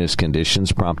business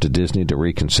conditions prompted Disney to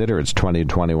reconsider its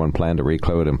 2021 plan to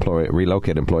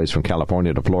relocate employees from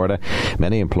California to Florida.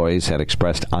 Many employees had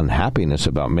expressed unhappiness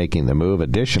about making the move.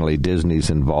 Additionally,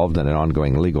 Disney's involved in an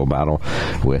ongoing legal battle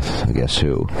with, guess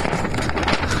who?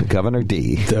 Governor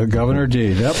D. Governor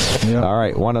D, yep. All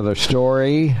right, one other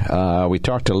story. We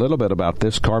talked a little bit about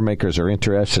this. Car makers are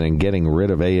interested in getting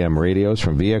rid of AM radios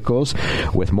from vehicles,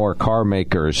 with more car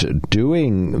makers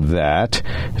doing that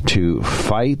to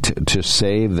fight to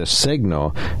save the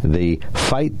signal. The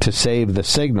Fight to Save the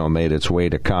Signal made its way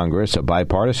to Congress. A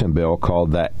bipartisan bill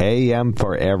called the AM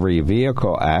for Every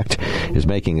Vehicle Act is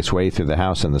making its way through the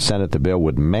House and the Senate. The bill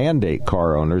would mandate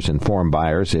car owners inform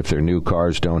buyers if their new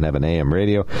cars don't have an AM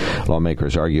radio.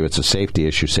 Lawmakers argue it's a safety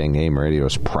issue, saying AM radio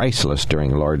is priceless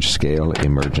during large-scale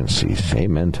emergencies.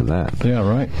 Amen to that. Yeah,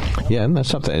 right. Yeah, and that's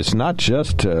something. It's not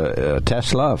just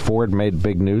Tesla. Ford made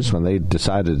big news when they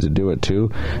decided to do it,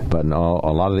 too, but a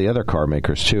lot of the other car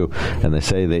makers, too. And they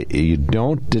say that you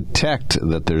don't detect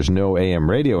that there's no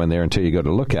AM radio in there until you go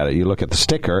to look at it. You look at the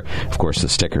sticker. Of course, the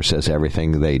sticker says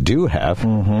everything they do have,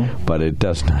 but it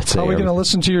does not say How are we going to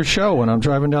listen to your show when I'm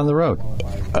driving down the road?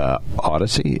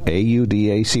 Odyssey,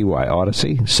 AUDACY,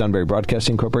 Odyssey, Sunbury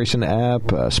Broadcasting Corporation app,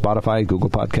 Spotify, Google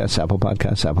Podcasts, Apple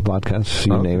Podcasts,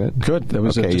 you name it. Good. That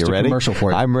was okay, just a ready? Commercial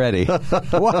for you. I'm ready.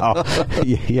 Wow.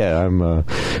 Yeah, I'm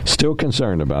still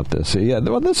concerned about this. Yeah,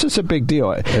 well, this is a big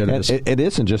deal. It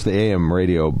isn't just the AM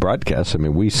radio broadcasts. I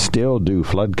mean, we still do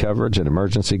flood coverage and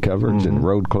emergency coverage and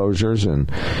road closures. And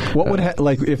what would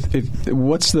if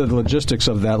what's the logistics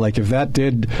of that? Like, if that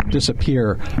did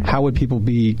disappear, how would people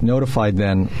be notified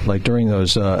then? Like during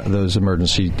those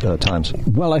emergency times?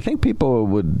 Well, I think people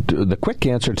would. The quick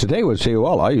answer today would say,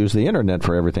 "Well, I use the internet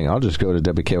for everything. I'll just go to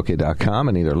WKOK.com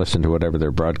and either listen to whatever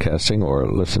they're broadcasting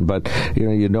or listen." But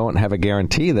you don't have a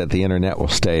guarantee that the internet will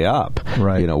stay up.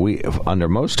 Right. We under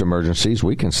most emergencies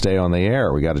we can stay on the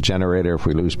air. We got a generator if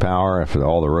we lose power. If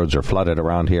all the roads are flooded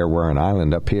around here, we're an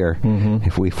island up here.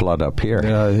 If we flood up here,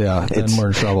 then we're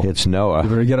in trouble. It's Noah. You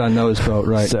better get on Noah's boat,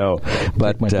 right? So,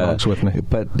 but take my dogs with me.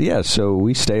 But yeah, so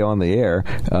we stay on the air,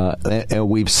 and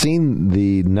we've seen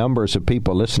the numbers of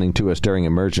people listening to us during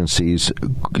emergencies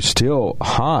still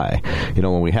high.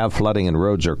 When we have flooding and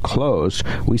roads are closed,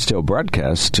 we still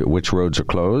broadcast which roads are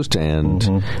closed and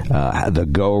the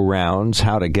go-rounds,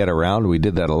 how to get around. We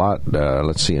did that a lot,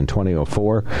 in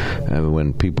 2004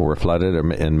 when people were flooded,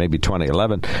 and maybe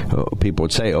 2011, people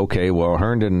would say, okay, well,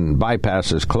 Herndon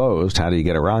bypass is closed. How do you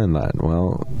get around that?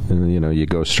 Well, you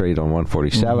go straight on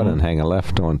 147 and hang a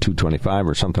left on 225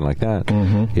 or something like that.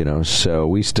 So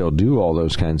we still do all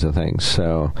those kinds of things.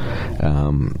 So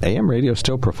AM radio is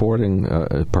still performing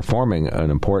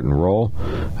an important role,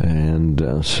 and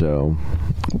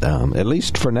at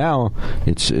least for now,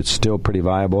 it's still pretty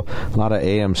viable. A lot of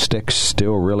AM sticks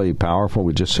still really powerful.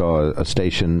 We just saw a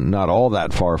station not all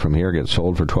that far from here get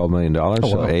sold for $12 million.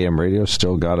 So AM radio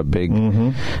still got a big,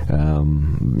 big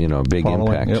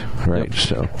impact. Yep. Right. Yep.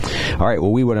 So, all right.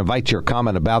 Well, we would invite your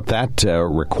comment about that.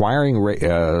 Requiring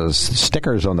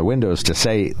stickers on the windows to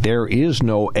say there is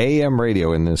no AM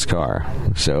radio in this car.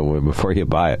 So before you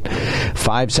buy it,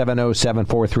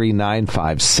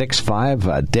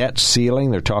 570-743-9565. Debt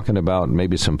ceiling. They're talking about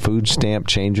maybe some food stamp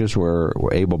changes where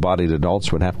able-bodied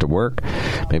adults would have to work.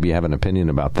 Maybe you have an opinion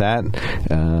about that.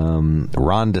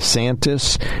 Ron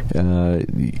DeSantis,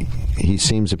 he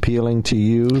seems appealing to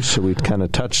you, so we kind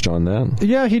of touched on that.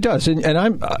 Yeah, he does. And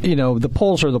I'm, the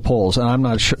polls are the polls, and I'm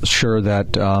not sure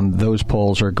that those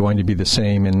polls are going to be the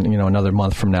same in, another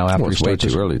month from now after it's way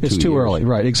too early. It's too early.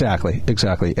 Right, exactly.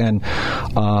 And,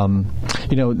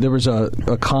 there was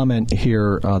a comment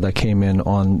here that came in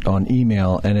on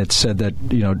email, and it said that,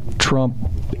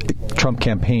 Trump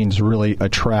campaigns really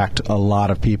attract a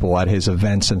lot of people at his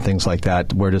events and things like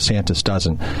that, where DeSantis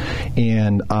doesn't.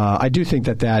 And I do think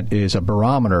that is a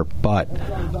barometer, but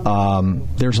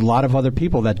there's a lot of other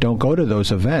people that don't go to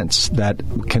those events that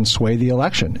can sway the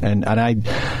election. And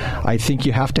I think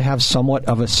you have to have somewhat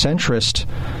of a centrist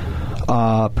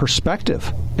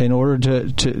perspective in order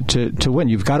to win.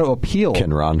 You've got to appeal.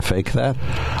 Can Ron fake that?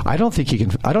 I don't think he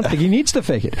can. I don't think he needs to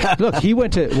fake it. Look, he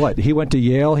went to what? He went to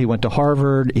Yale. He went to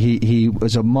Harvard. He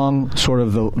was among sort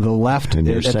of the left. And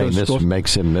you're saying this schools.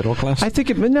 Makes him middle class? I think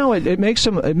it makes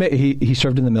him. He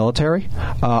served in the military.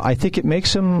 I think it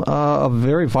makes him a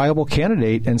very viable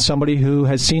candidate and somebody who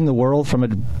has seen the world from a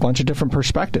bunch of different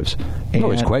perspectives.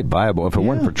 He's quite viable. If it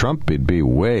weren't for Trump, he'd be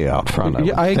way out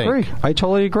front. I agree. I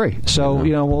totally agree. So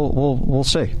we'll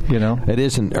see. It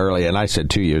isn't early, and I said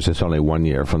 2 years. It's only 1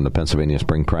 year from the Pennsylvania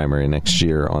spring primary next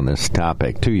year on this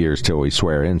topic. 2 years till we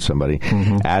swear in somebody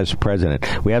as president.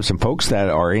 We have some folks that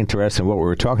are interested in what we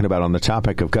were talking about on the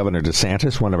topic of Governor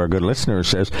DeSantis. One of our good listeners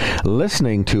says,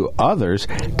 listening to others,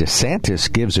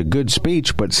 DeSantis gives a good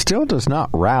speech, but still does not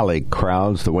rally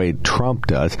crowds the way Trump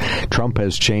does. Trump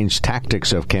has changed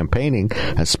tactics of campaigning,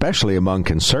 especially among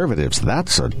conservatives.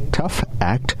 That's a tough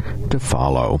act to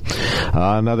follow.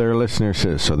 Another listener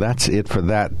says, so that's it for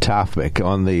that topic.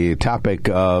 On the topic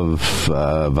of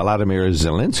Vladimir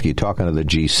Zelensky talking to the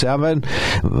G7,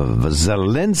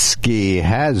 Zelensky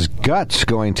has guts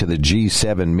going to the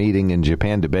G7 meeting in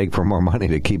Japan to beg for more money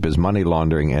to keep his money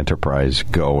laundering enterprise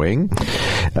going.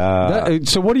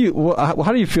 So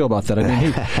how do you feel about that?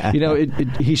 I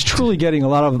mean, he's truly getting a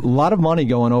lot of money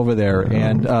going over there,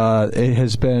 and it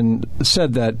has been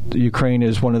said that Ukraine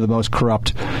is one of the most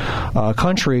corrupt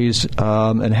countries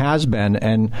and has been,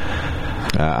 and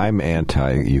I'm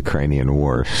anti-Ukrainian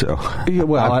war, so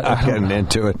I'm getting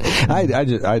into it.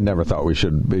 I never thought we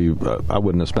should be. I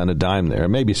wouldn't have spent a dime there.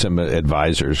 Maybe some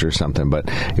advisors or something, but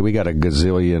we got a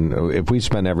gazillion. If we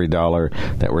spend every dollar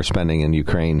that we're spending in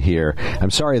Ukraine here,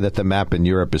 I'm sorry that the map in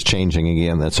Europe is changing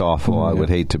again. That's awful. I would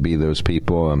hate to be those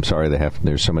people. I'm sorry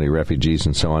there's so many refugees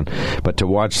and so on. But to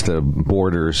watch the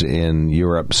borders in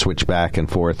Europe switch back and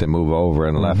forth and move over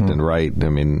and left and right. I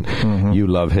mean, you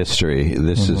love history.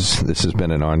 This has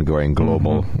been an ongoing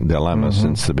global dilemma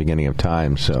since the beginning of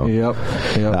time. So,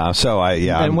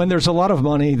 and when there's a lot of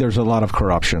money, there's a lot of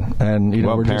corruption, and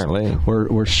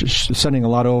we're sending a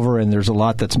lot over, and there's a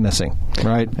lot that's missing.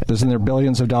 Right? Isn't there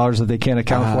billions of dollars that they can't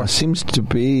account for? Seems to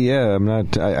be. Yeah, I'm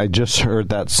not. I just heard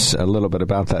that's a little bit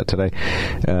about that today.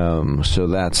 So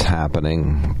that's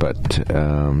happening. But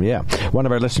one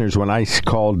of our listeners, when I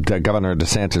called Governor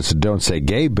DeSantis "Don't Say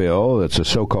Gay" bill, it's a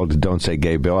so-called "Don't Say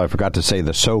Gay" bill. I forgot to say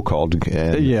the so-called.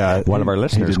 One of our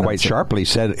listeners quite sharply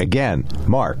said, again,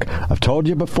 Mark, I've told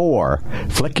you before,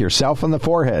 flick yourself on the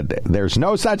forehead. There's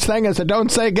no such thing as a "Don't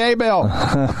Say Gay" bill.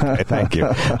 Thank you.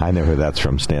 I know who that's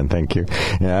from, Stan. Thank you.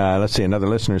 Let's see. Another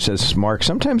listener says, Mark,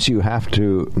 sometimes you have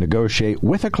to negotiate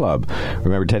with a club.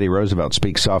 Remember Teddy Roosevelt,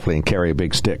 speak softly and carry a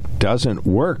big stick. Doesn't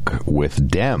work with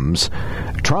Dems.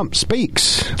 Trump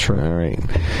speaks. True. All right.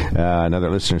 Another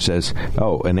listener says,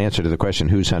 in answer to the question,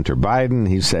 who's Hunter Biden?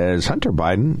 He says, Hunter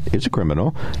Biden is a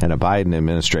criminal, and a Biden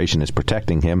administration is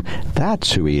protecting him.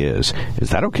 That's who he is. Is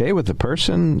that okay with the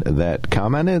person that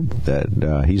commented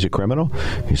that he's a criminal?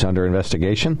 He's under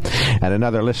investigation. And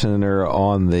another listener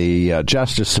on the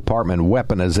Justice Department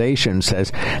weaponization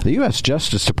says, the U.S.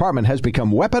 Justice Department has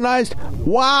become weaponized?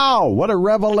 Wow, what a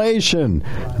revelation.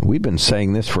 We've been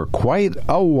saying this for quite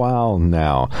a while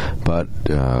now, but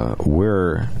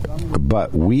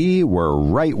we were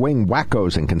right-wing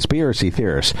wackos and conspiracy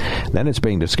theorists. Then it's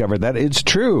being discovered that it's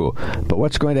true. But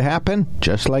what's going to happen?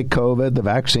 Just like COVID, the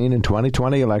vaccine, and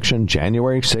 2020 election,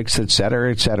 January 6th,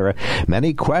 et cetera,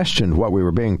 many questioned what we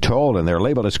were being told, and they're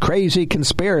labeled as crazy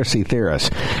conspiracy theorists.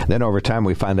 Then over time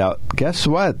we find out, guess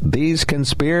what? These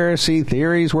conspiracy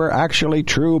theories were actually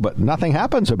true, but nothing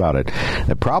happens about it.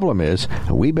 The problem is,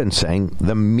 we've been saying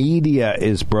the media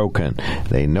is broken.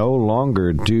 They no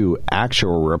longer do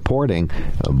actual reporting,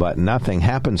 but nothing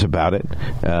happens about it.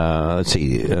 Let's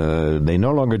see. They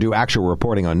no longer do actual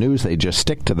reporting on news. They just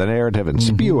stick to the narrative and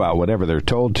spew out whatever they're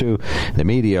told to. The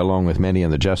media, along with many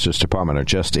in the Justice Department, are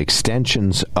just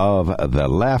extensions of the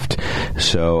left.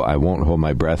 So I won't hold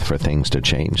my breath for things to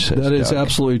change. That is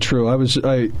absolutely true. I was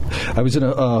in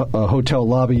a hotel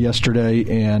lobby yesterday,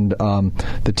 and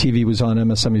the TV was on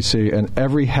MSNBC, and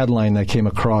every headline that came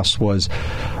across was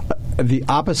the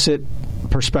opposite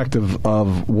perspective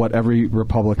of what every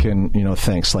Republican,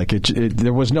 thinks. Like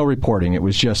there was no reporting. It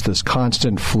was just this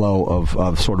constant flow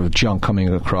of sort of junk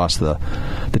coming across the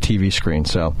TV screen.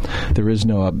 So there is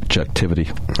no objectivity.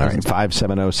 All right,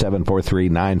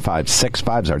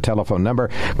 570-743-9565 is our telephone number.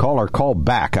 Call or call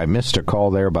back. I missed a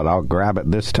call there, but I'll grab it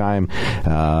this time.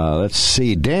 Let's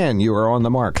see. Dan, you are on the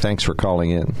mark. Thanks for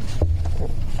calling in.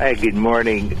 Hey, good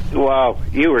morning. Well,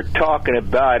 you were talking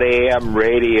about AM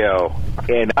radio,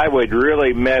 and I would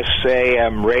really miss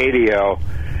AM radio.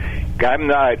 I'm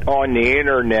not on the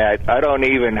internet. I don't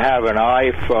even have an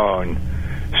iPhone.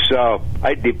 So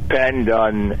I depend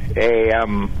on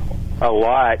AM a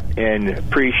lot and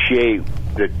appreciate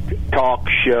the talk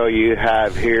show you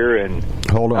have here and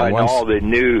all the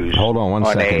news. Hold on one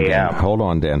second, AM. Dan. Hold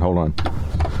on, Dan. Hold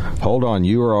on.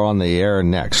 You are on the air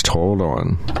next. Hold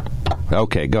on.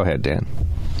 Okay, go ahead, Dan.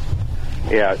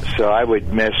 Yeah, so I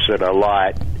would miss it a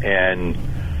lot, and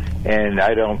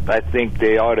I think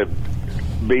they ought to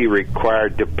be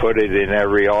required to put it in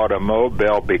every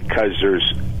automobile because there's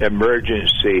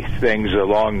emergency things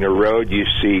along the road. You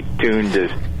see tuned to,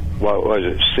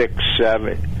 6,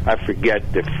 7, I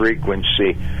forget the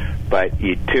frequency, but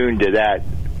you tune to that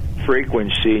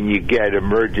frequency and you get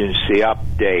emergency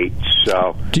updates.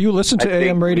 So do you listen to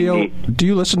AM radio? Do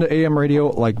you listen to AM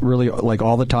radio really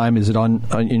all the time? Is it on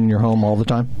in your home all the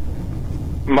time?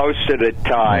 Most of the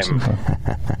time.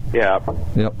 Yeah.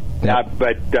 Yep.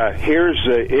 But here's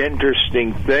the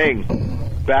interesting thing.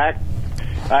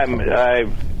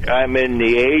 I'm in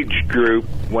the age group.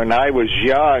 When I was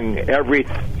young,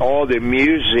 all the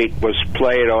music was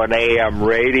played on AM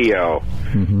radio.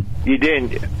 Mm-hmm. You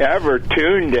didn't ever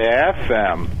tune to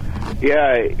FM.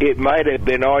 Yeah, it might have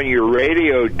been on your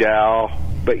radio dial,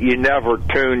 but you never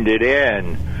tuned it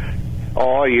in.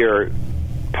 All your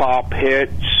pop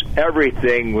hits,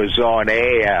 everything was on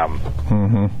AM.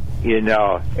 Mm-hmm.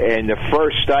 And the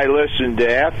first I listened to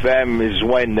FM is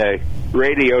when the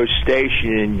radio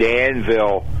station in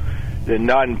Danville, the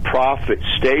non-profit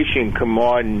station, come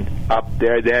on up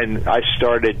there. Then I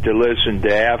started to listen to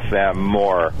FM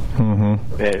more.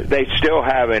 Mm-hmm. They still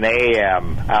have an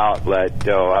AM outlet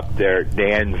though up there at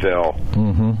Danville.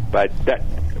 Mm-hmm. But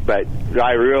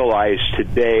I realized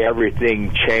today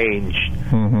everything changed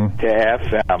to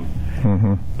FM.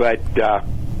 Mm-hmm. But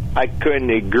I couldn't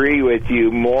agree with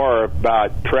you more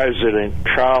about President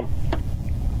Trump.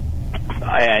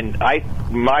 And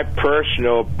my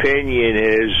personal opinion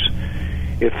is,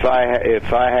 if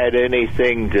I had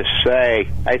anything to say,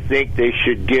 I think they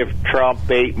should give Trump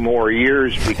 8 more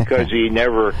years because he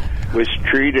never was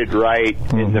treated right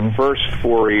in the first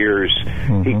 4 years.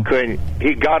 He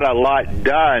got a lot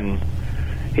done.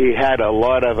 He had a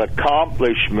lot of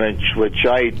accomplishments, which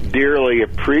I dearly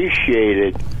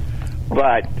appreciated,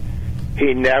 but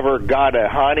he never got a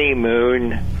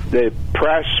honeymoon. The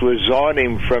press was on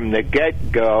him from the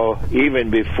get-go, even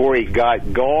before he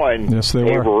got going. Yes, they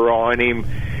were on him,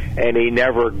 and he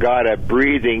never got a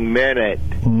breathing minute.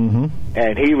 Mm-hmm.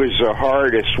 And he was the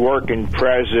hardest working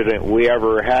president we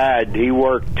ever had. He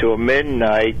worked till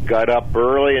midnight, got up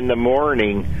early in the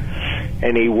morning,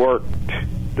 and he worked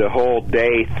the whole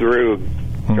day through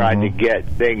trying to get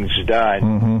things done.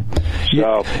 Mm-hmm.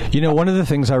 So, one of the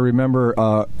things I remember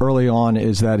early on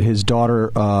is that his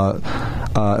daughter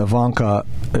Ivanka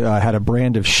had a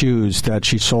brand of shoes that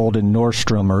she sold in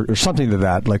Nordstrom or something to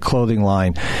that, like clothing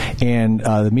line, and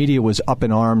the media was up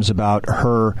in arms about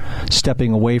her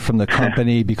stepping away from the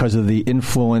company because of the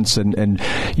influence and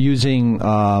using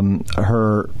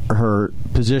her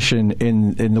position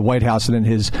in the White House and in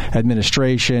his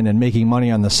administration and making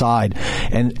money on the side,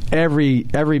 and every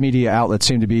media outlet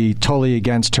seemed to be totally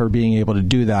against her being able to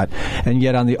do that. And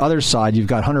yet on the other side, you've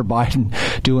got Hunter Biden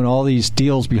doing all these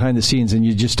deals behind the scenes, and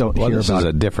you just don't hear about it. This is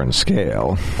a different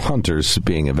scale. Hunter's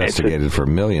being investigated for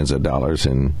millions of dollars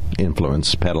in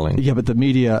influence peddling. Yeah, but the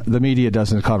media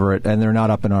doesn't cover it, and they're not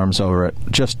up in arms over it.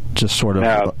 Just sort of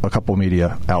a couple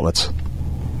media outlets.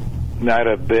 Not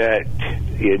a bit.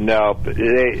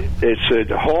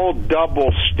 It's a whole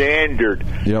double standard.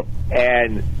 Yep.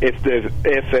 And if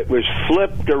it was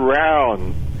flipped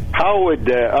around, how would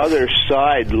the other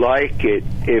side like it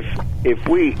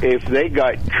if they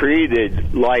got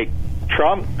treated like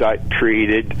Trump got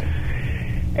treated?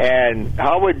 And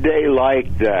how would they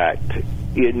like that?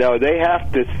 they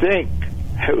have to think.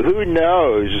 Who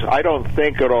knows? I don't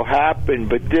think it'll happen,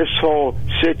 but this whole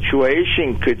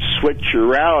situation could switch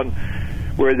around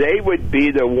where they would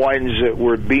be the ones that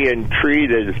were being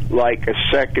treated like a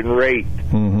second-rate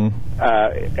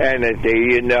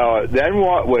entity. Then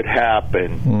what would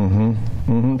happen?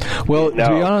 Well, to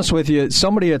be honest with you,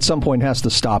 somebody at some point has to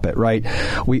stop it, right?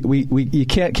 You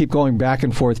can't keep going back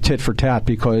and forth tit for tat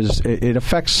because it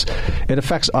affects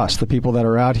us, the people that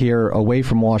are out here away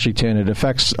from Washington. It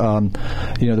affects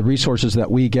the resources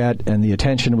that we get and the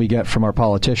attention we get from our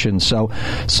politicians. So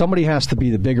somebody has to be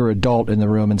the bigger adult in the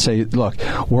room and say, look,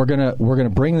 we're gonna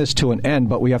bring this to an end,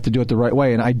 but we have to do it the right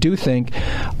way. And I do think,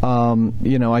 the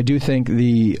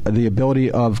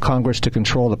ability of Congress to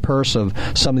control the purse of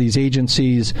some of these agencies,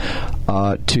 to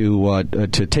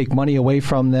take money away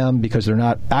from them because they're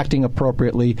not acting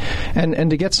appropriately, and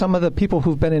to get some of the people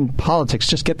who've been in politics,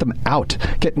 just get them out,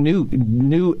 get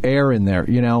new air in there.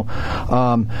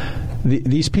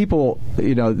 These people,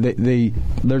 they know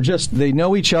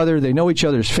each other, they know each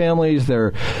other's families,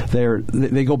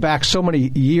 they go back so many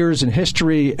years in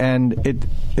history, and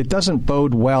it doesn't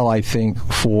bode well, I think,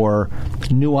 for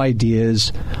new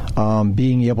ideas,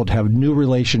 being able to have new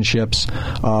relationships,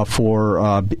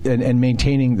 and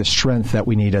maintaining the strength that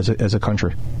we need as a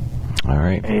country. All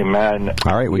right. Amen.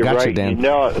 All right, we You're got right. you, Dan.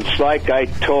 It's like I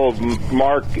told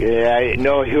Mark, I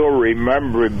know he'll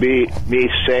remember me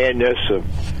saying this a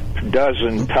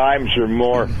dozen times or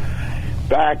more.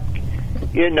 Back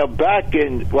in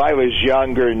when I was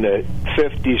younger in the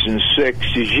 50s and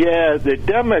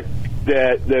 60s,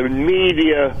 the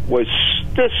media was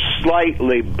just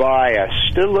slightly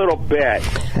biased, a little bit.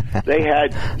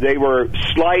 They were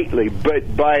slightly,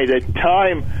 but by the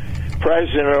time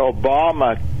President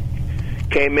Obama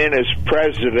came in as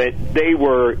president, they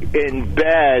were in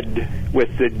bed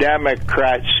with the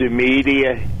Democrats, the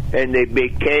media, and they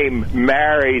became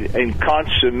married and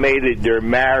consummated their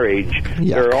marriage. Yuck.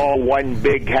 They're all one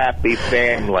big happy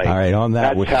family. All right, on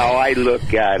that. That's how I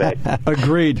look at it.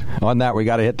 Agreed. On that, we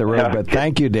got to hit the road, but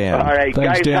thank you, Dan. All right,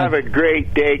 Thanks, guys, Dan. have a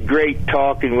great day. Great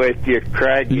talking with you,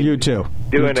 Craig. You too.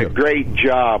 Doing a great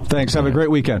job. Thanks. Have a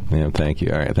great weekend. Yeah, thank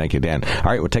you. All right, thank you, Dan. All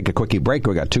right, we'll take a quickie break.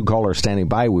 We got 2 callers standing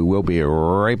by. We will be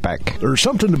right back. There's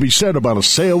something to be said about a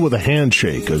sale with a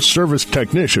handshake. A service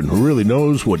technician who really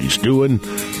knows what he's doing.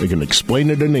 They can explain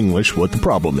it in English what the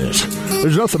problem is.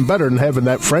 There's nothing better than having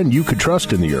that friend you could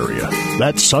trust in the area.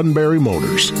 That's Sunbury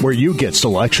Motors, where you get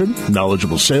selection,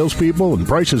 knowledgeable salespeople, and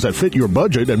prices that fit your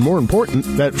budget, and more important,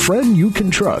 that friend you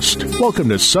can trust. Welcome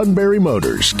to Sunbury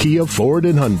Motors, Kia, Ford,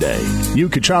 and Hyundai. You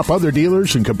could shop other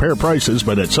dealers and compare prices,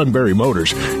 but at Sunbury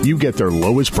Motors, you get their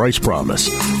lowest price promise.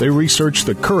 They research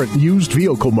the current used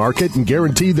vehicle market and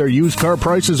guarantee their used car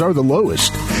prices are the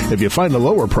lowest. If you find a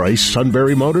lower price,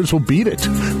 Sunbury Motors will beat it.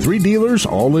 3 dealers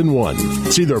all in one.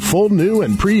 See their full new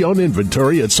and pre-owned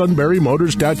inventory at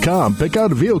sunburymotors.com. Pick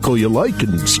out a vehicle you like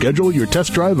and schedule your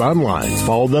test drive online.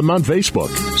 Follow them on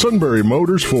Facebook. Sunbury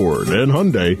Motors Ford and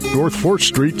Hyundai, North 4th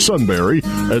Street, Sunbury,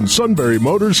 and Sunbury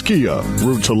Motors Kia,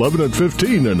 routes 11 and 15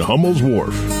 in Hummel's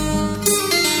Wharf.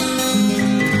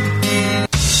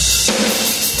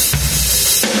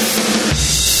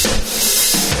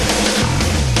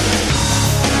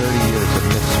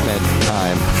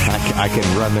 I can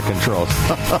run the controls.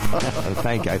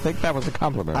 Thank you. I think that was a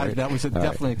compliment, right? That was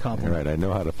definitely a compliment. All right. I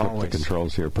know how to flip the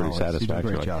controls here pretty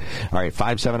satisfactorily. Great job. All right.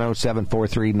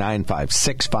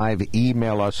 570-743-9565.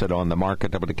 Email us at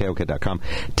onthemark@wkok.com.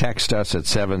 Text us at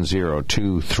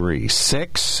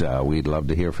 70236. We'd love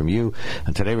to hear from you.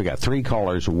 And today we got 3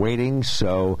 callers waiting.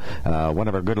 So one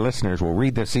of our good listeners will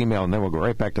read this email, and then we'll go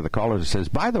right back to the callers. It says,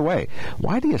 by the way,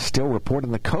 why do you still report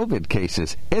on the COVID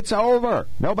cases? It's over.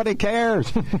 Nobody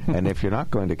cares. And if you're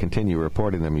not going to continue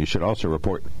reporting them, you should also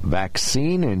report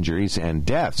vaccine injuries and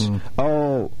deaths.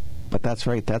 Oh, but that's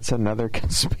right. That's another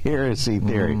conspiracy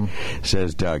theory,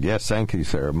 says Doug. Yes, thank you,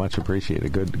 sir. Much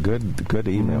appreciated. Good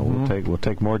email. We'll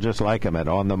take more just like him at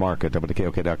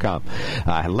onthemark@wkok.com.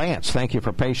 Lance, thank you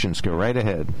for patience. Go right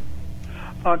ahead.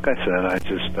 Like I said, I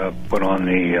just put on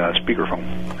the speakerphone,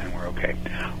 and we're okay.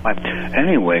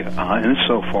 Anyway,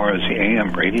 insofar as the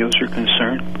AM radios are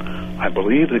concerned, I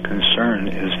believe the concern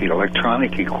is the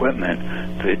electronic equipment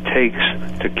that it takes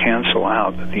to cancel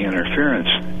out the interference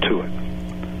to it.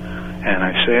 And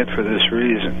I say it for this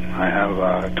reason. I have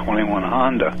a 21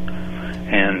 Honda,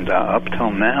 and up till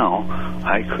now,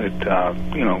 I could,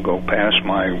 go past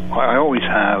I always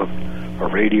have a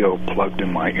radio plugged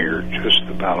in my ear, just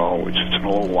about always. It's an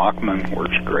old Walkman,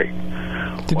 works great.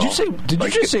 Did you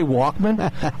just say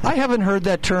Walkman? I haven't heard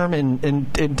that term in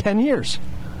 10 years.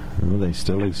 Well, they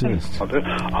still exist.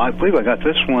 I believe I got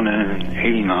this one in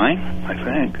 89, I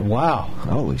think. Wow.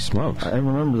 Holy smokes. I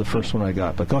remember the first one I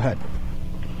got, but go ahead.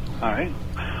 All right.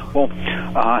 Well,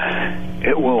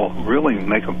 it will really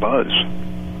make a buzz,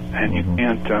 and you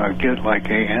can't get like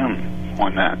AM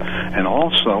on that. And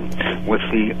also, with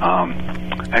the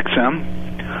XM,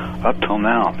 up till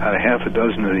now, I've had a half a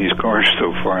dozen of these cars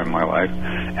so far in my life,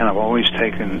 and I've always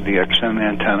taken the XM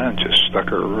antenna and just stuck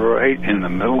her right in the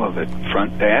middle of the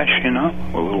front dash, you know,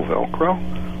 with a little Velcro.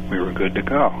 We were good to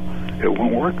go. It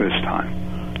won't work this time,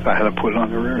 so I had to put it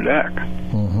on the rear deck.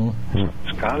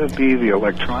 It's got to be the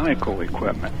electronical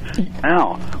equipment.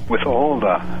 Now, with all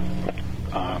the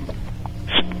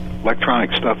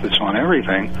electronic stuff that's on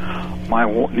everything, my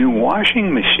new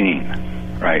washing machine,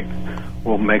 right,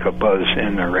 will make a buzz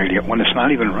in the radio when it's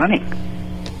not even running.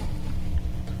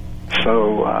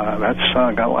 So that's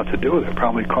got a lot to do with it.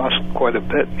 Probably costs quite a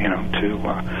bit, you know, to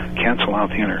cancel out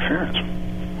the interference.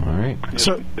 All right.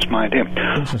 So it's my idea.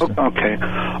 Okay.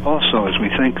 Also, as we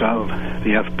think of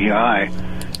the FBI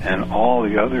and all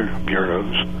the other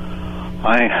bureaus,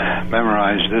 I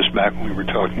memorized this back when we were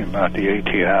talking about the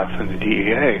ATF and the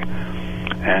DEA,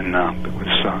 and it was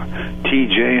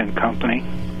T.J. and Company.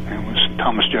 It was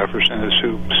Thomas Jefferson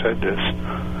who said this.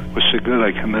 It was so good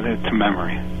I committed it to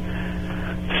memory.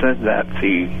 Said that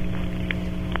the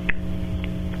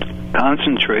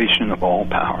concentration of all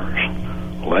powers,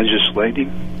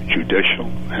 legislative, judicial,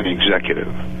 and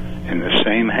executive, in the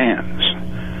same hands,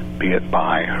 be it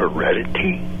by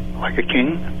heredity, like a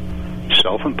king,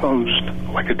 self-imposed,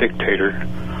 like a dictator,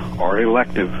 or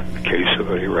elective, in the case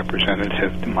of a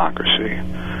representative democracy,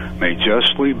 may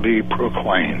justly be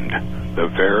proclaimed the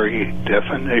very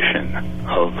definition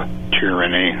of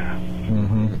tyranny.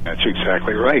 That's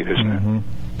exactly right, isn't it?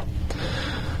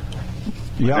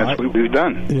 Yeah, that's what we've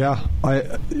done. Yeah,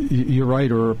 you're right,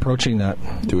 or approaching that.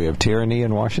 Do we have tyranny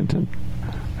in Washington?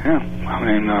 Yeah, I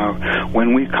mean,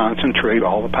 when we concentrate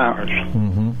all the powers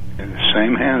in the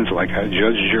same hands, like a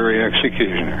judge, jury,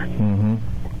 executioner,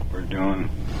 we're doing.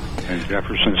 And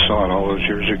Jefferson saw it all those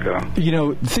years ago. You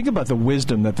know, think about the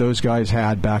wisdom that those guys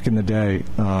had back in the day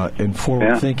and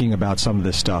forward thinking about some of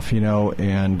this stuff, you know,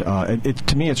 and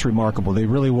to me it's remarkable. They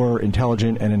really were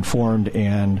intelligent and informed,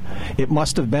 and it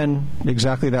must have been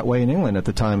exactly that way in England at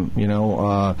the time, you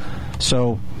know.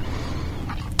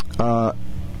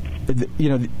 You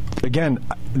know, again,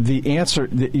 the answer,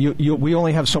 we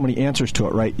only have so many answers to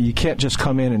it, right? You can't just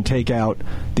come in and take out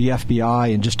the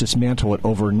FBI and just dismantle it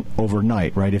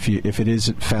overnight, right? If it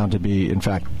is found to be, in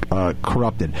fact,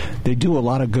 corrupted. They do a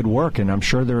lot of good work, and I'm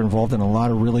sure they're involved in a lot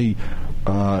of really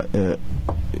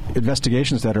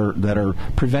investigations that are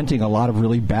preventing a lot of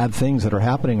really bad things that are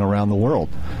happening around the world.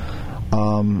 But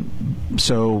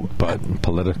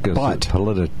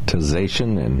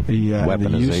politicization and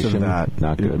weaponization, the use of that,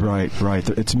 not good. Right.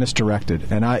 It's misdirected,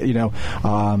 and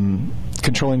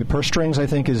controlling the purse strings, I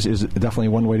think, is definitely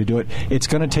one way to do it. It's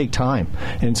going to take time,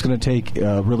 and it's going to take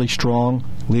really strong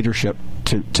leadership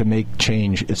to make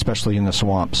change, especially in the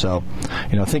swamp. So,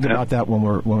 you know, think about that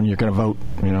when you're going to vote.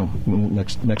 You know,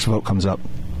 next vote comes up.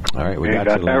 All right, we got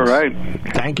you, that right.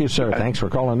 Thank you, sir. Thanks for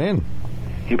calling in.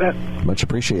 You bet. Much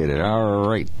appreciated. All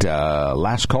right.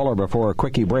 Last caller before a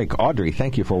quickie break. Audrey,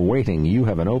 thank you for waiting. You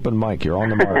have an open mic. You're on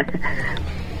the mark.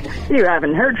 You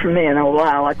haven't heard from me in a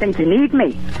while. I think you need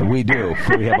me. We do.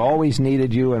 We have always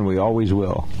needed you, and we always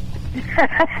will.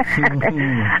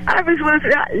 I was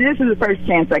listening. This is the first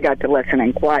chance I got to listen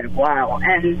in quite a while,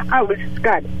 and I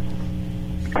got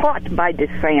caught by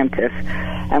DeSantis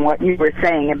and what you were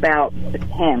saying about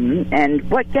him.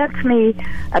 And what gets me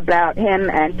about him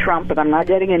and Trump, but I'm not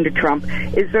getting into Trump,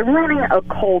 is they're running a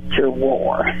culture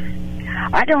war.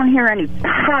 I don't hear any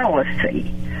policy.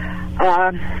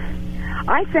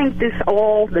 I think the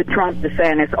Trump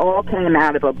DeSantis all came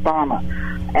out of Obama.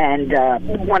 And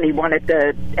when he wanted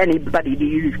anybody to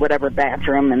use whatever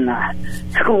bathroom in the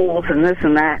schools and this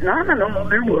and that. And I'm an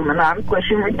older woman. I'm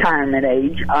pushing retirement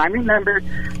age. I remember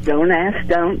Don't Ask,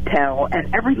 Don't Tell,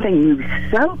 and everything moved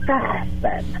so fast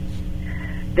then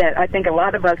that I think a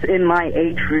lot of us in my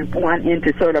age group went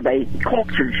into sort of a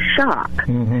culture shock.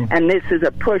 And this is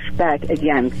a pushback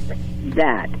against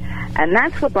that. And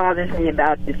that's what bothers me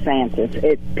about DeSantis.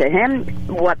 To him,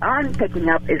 what I'm picking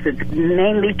up is it's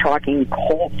mainly talking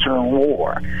culture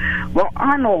war. Well,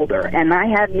 I'm older, and I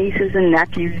have nieces and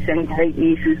nephews and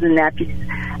great-nieces and nephews.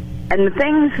 And the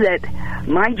things that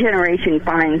my generation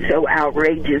finds so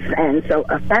outrageous and so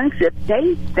offensive,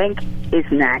 they think is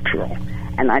natural.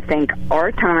 And I think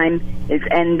our time is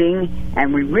ending,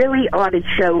 and we really ought to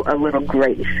show a little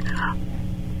grace.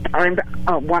 I'm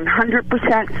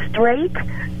 100% straight,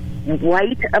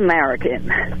 white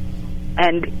American.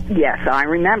 And yes, I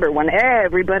remember when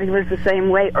everybody was the same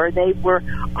way, or they were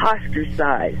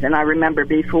ostracized. And I remember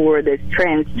before this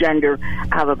transgender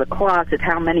out of the closet,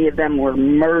 how many of them were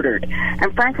murdered.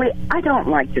 And frankly, I don't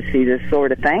like to see this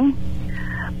sort of thing,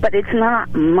 but it's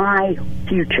not my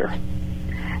future.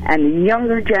 And the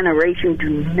younger generation do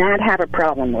not have a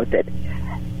problem with it.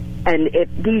 And if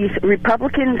these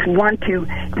Republicans want to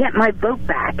get my vote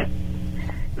back,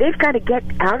 they've got to get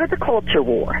out of the culture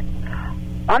war.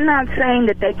 I'm not saying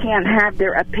that they can't have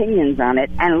their opinions on it,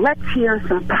 and let's hear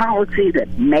some policy that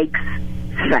makes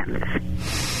sense.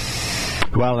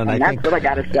 Well, and that's what I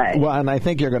got to say. Well, and I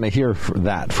think you're going to hear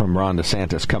that from Ron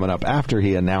DeSantis coming up after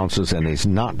he announces, and he's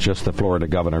not just the Florida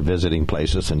governor visiting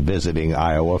places and visiting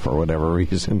Iowa for whatever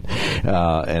reason,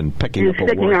 and picking up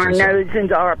awards. Sticking our nose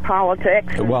into our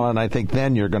politics. Well, and I think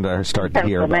then you're going to start to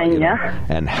hear about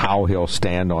and how he'll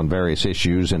stand on various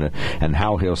issues and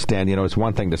how he'll stand. You know, it's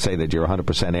one thing to say that you're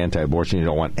 100% anti-abortion. You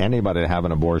don't want anybody to have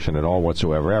an abortion at all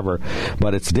whatsoever, ever.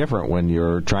 But it's different when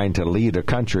you're trying to lead a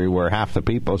country where half the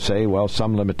people say, well,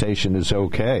 some limitation is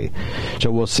okay. So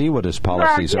we'll see what his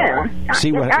policies are.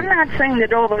 I'm not saying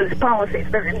that all those policies,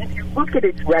 but if you look at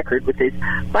its record with this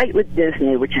fight with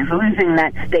Disney, which is losing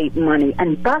that state money,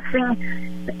 and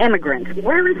busing immigrants,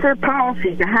 where is their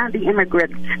policy to have the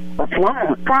immigrants,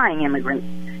 flying immigrants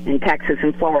in Texas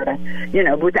and Florida,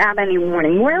 without any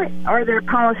warning? Where are their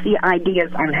policy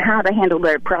ideas on how to handle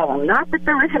their problem? Not that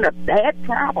there isn't a bad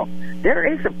problem. There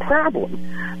is a problem.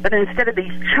 But instead of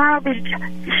these childish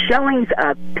showings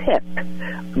of pip,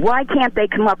 why can't they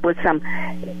come up with some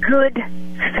good,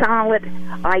 solid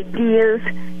ideas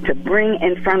to bring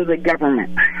in front of the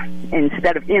government?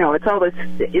 Instead of, it's all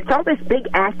this big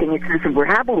acting, it's this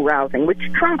rabble rousing, which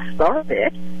Trump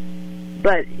started.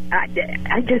 But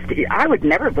I would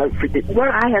never vote for this. What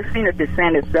I have seen of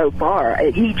DeSantis so far,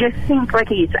 he just seems like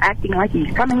he's acting like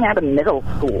he's coming out of middle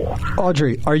school.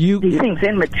 Audrey, he seems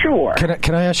immature.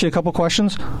 Can I ask you a couple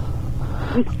questions?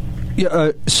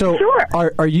 Yeah. Sure.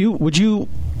 Would you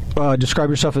describe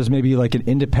yourself as maybe like an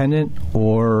independent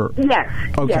or? Yes.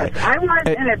 Okay. Yes. I was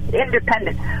an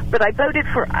independent, but I voted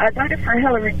for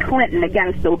Hillary Clinton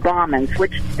against Obama and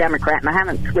switched Democrat, and I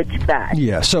haven't switched back.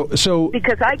 Yeah. So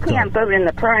because I can't vote in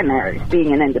the primaries,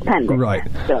 being an independent. Right.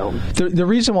 So the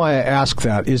reason why I ask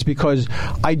that is because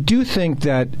I do think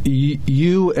that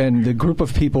you and the group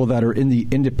of people that are in the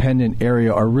independent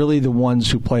area are really the ones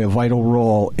who play a vital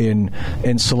role in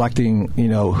selecting,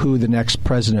 who the next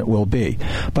president will be.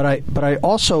 But I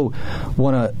also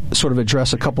want to sort of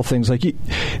address a couple things. Like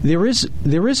there is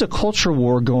a culture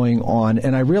war going on,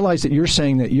 and I realize that you're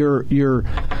saying that you're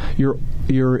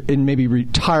in maybe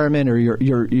retirement, or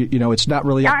you're it's not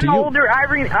really up to you. I'm older.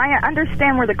 I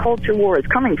understand where the culture war is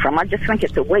coming from. I just think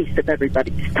it's a waste of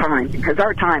everybody's time because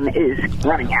our time is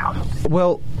running out.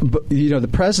 Well, the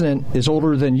president is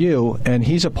older than you, and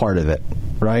he's a part of it.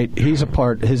 Right, his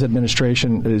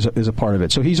administration is a part of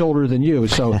it. So he's older than you.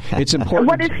 So it's important.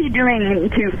 What is he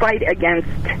doing to fight against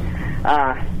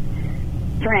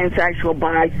transsexual,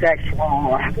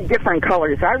 bisexual, different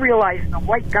colors? I realized the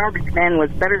white garbage man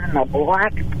was better than the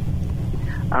black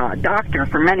doctor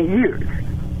for many years,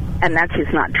 and that's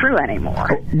just not true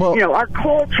anymore. Well, our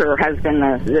culture has been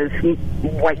this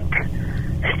white.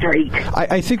 Straight.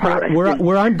 I think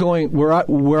where I'm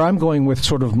going with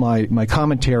sort of my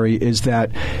commentary is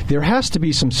that there has to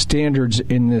be some standards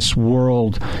in this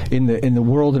world, in the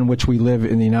world in which we live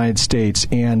in the United States.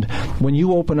 And when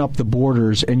you open up the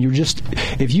borders, and if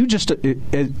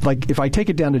I take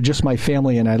it down to just my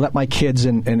family, and I let my kids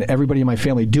and everybody in my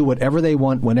family do whatever they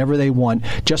want, whenever they want,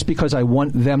 just because I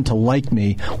want them to like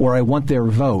me or I want their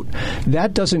vote,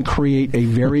 that doesn't create a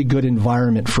very good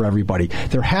environment for everybody.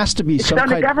 There has to be some. So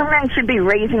the government should be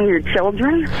raising your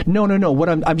children? No. What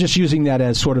I'm just using that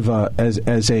as sort of as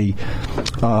an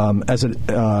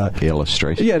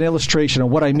illustration. Yeah, an illustration of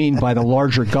what I mean by the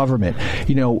larger government.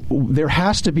 There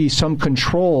has to be some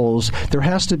controls. There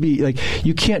has to be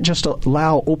you can't just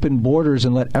allow open borders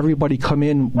and let everybody come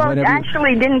in. Well,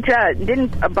 actually, didn't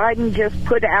Biden just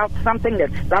put out something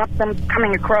that stopped them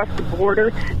coming across the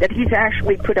border? That he's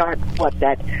actually put out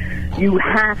that you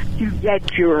have to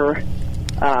get your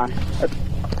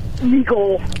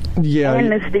legal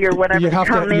amnesty or whatever you have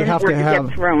to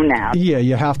get thrown out. Yeah,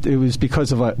 you have to. It was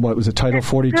because of what was it, Title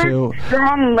 42?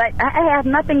 Strong. I have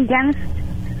nothing against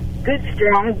good,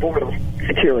 strong border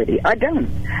security. I don't.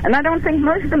 And I don't think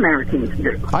most Americans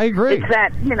do. I agree. It's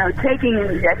that,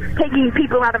 taking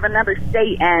people out of another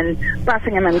state and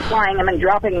busing them and flying them and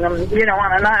dropping them,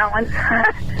 on an island.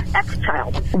 That's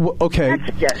childish. Okay.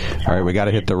 That's just... All right, we got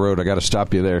to hit the road. I got to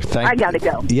stop you there. I got to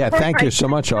go. Yeah, thank you so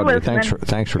much, Audrey. Thanks for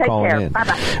Take calling care. in.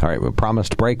 Bye-bye. All right, we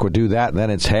promised break. We'll do that. Then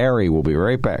it's Harry. We'll be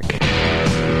right back.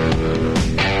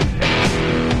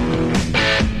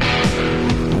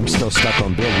 I'm still stuck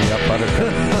on Build Me Up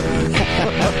Buttercup.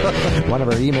 One of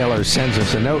our emailers sends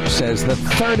us a note, says that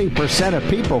 30% of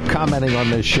people commenting on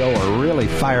this show are really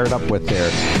fired up with their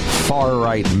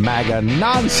far-right MAGA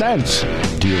nonsense.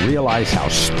 Do you realize how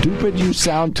stupid you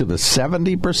sound to the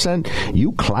 70%?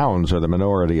 You clowns are the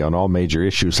minority on all major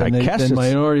issues. And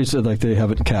minorities, they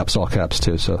have it in caps, all caps,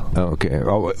 too. So okay.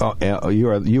 You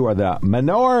are the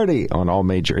minority on all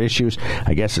major issues.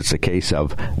 I guess it's a case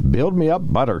of Build Me Up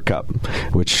Buttercup,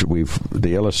 which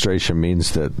the illustration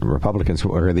means that Republicans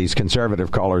or these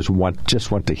conservative callers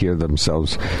just want to hear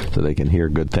themselves so they can hear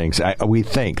good things. We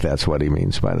think that's what he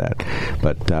means by that.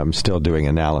 But I'm still doing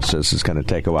analysis. It's going to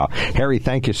take a while. Harry,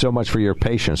 thank you so much for your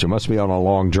patience. You must be on a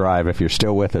long drive if you're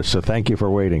still with us, so thank you for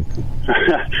waiting.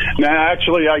 No,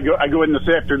 actually, I go in this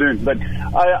afternoon. But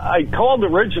I called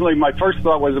originally, my first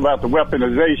thought was about the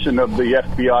weaponization of the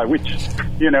FBI, which,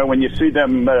 when you see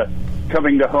them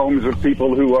coming to homes of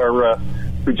people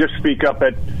who just speak up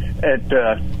at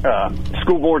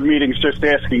school board meetings, just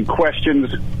asking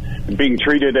questions, being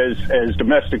treated as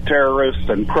domestic terrorists,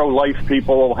 and pro-life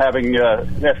people having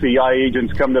FBI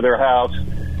agents come to their house.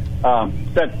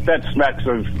 That smacks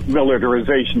of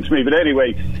militarization to me. But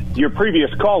anyway, your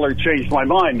previous caller changed my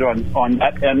mind on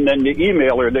that, and then the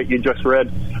emailer that you just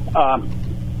read.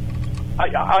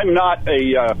 I'm not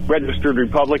a registered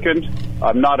Republican.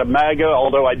 I'm not a MAGA,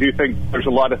 although I do think there's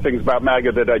a lot of things about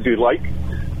MAGA that I do like.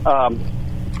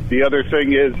 The other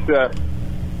thing is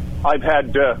I've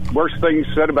had worse things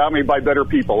said about me by better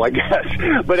people, I guess.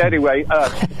 But anyway,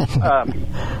 I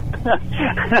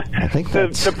think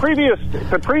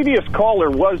the previous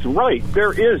caller was right.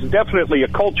 There is definitely a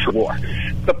culture war.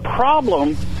 The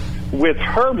problem with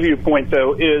her viewpoint,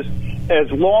 though, is as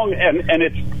long and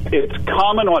it's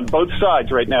common on both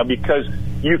sides right now, because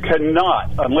you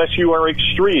cannot, unless you are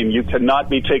extreme, you cannot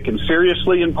be taken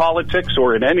seriously in politics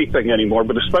or in anything anymore,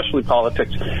 but especially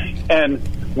politics. And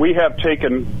we have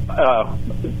taken,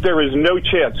 there is no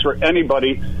chance for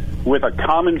anybody with a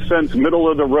common sense, middle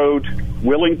of the road,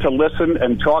 willing to listen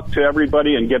and talk to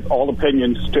everybody and get all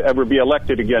opinions to ever be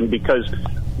elected again, because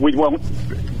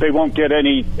they won't get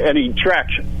any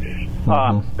traction.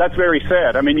 That's very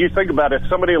sad. I mean, you think about it,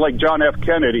 somebody like John F.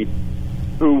 Kennedy,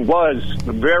 who was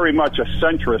very much a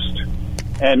centrist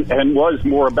and was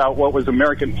more about what was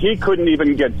American, he couldn't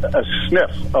even get a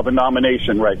sniff of a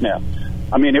nomination right now.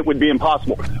 I mean, it would be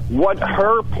impossible. What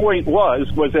her point was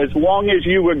as long as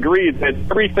you agree that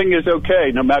everything is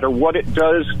okay, no matter what it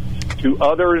does to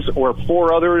others or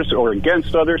for others or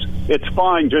against others, it's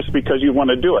fine just because you want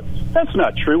to do it. That's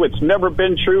not true. It's never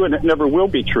been true, and it never will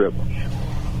be true.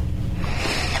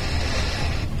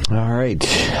 All right.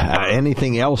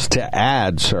 Anything else to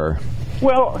add, sir?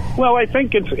 Well, I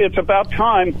think it's about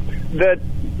time that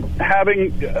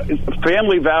having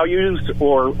family values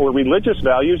or religious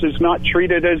values is not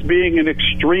treated as being an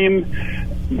extreme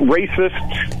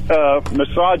racist,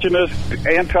 misogynist,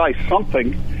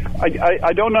 anti-something.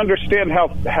 I don't understand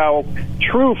how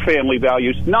true family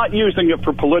values, not using it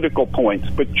for political points,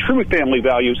 but true family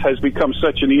values has become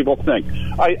such an evil thing.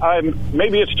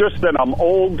 Maybe it's just that I'm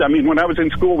old. I mean, when I was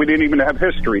in school, we didn't even have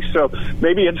history, so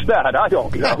maybe it's that. I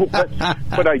don't know,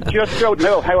 but I just don't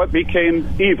know how it became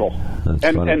evil.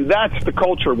 And that's the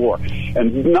culture war,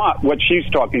 and not what she's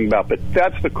talking about, but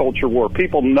that's the culture war.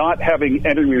 People not having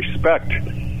any respect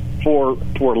for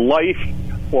life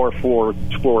or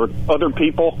for other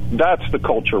people. That's the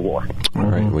culture war. All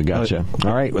right, we got you.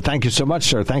 All right, well, thank you so much,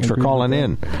 sir. Thanks for calling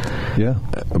in. Yeah.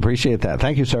 Appreciate that.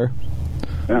 Thank you, sir.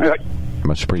 All right.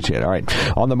 Much appreciated. All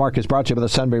right. On the Mark is brought to you by the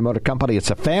Sunbury Motor Company.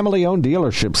 It's a family-owned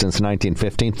dealership since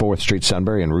 1915, 4th Street,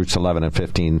 Sunbury, and routes 11 and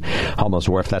 15, Hummels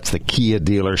Wharf. That's the Kia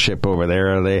dealership over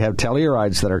there. They have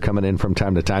Tellurides that are coming in from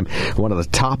time to time. One of the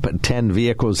top 10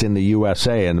 vehicles in the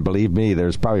USA, and believe me,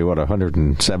 there's probably,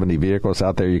 170 vehicles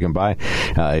out there you can buy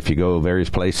if you go various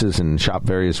places and shop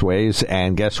various ways.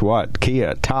 And guess what?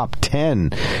 Kia, top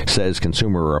 10, says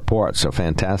Consumer Reports. So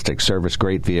fantastic service,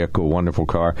 great vehicle, wonderful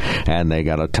car, and they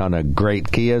got a ton of great great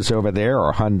Kias over there,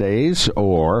 or Hyundais,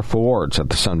 or Fords at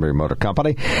the Sunbury Motor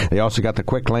Company. They also got the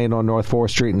Quick Lane on North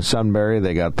 4th Street in Sunbury.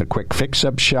 They got the Quick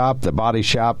Fix-Up Shop, the Body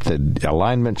Shop, the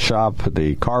Alignment Shop,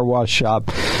 the Car Wash Shop,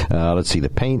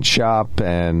 the paint shop,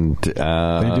 and...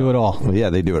 they do it all. Yeah,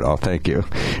 they do it all. Thank you.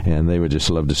 And they would just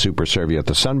love to super serve you at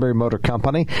the Sunbury Motor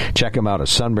Company. Check them out at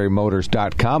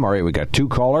sunburymotors.com. All right, we got 2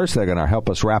 callers. They're going to help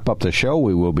us wrap up the show.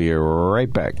 We will be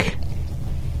right back.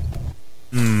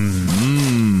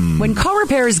 When car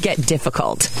repairs get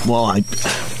difficult. Well, I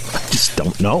just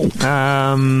don't know.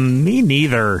 Me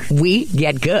neither. We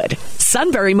get good.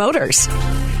 Sunbury Motors.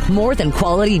 More than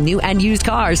quality new and used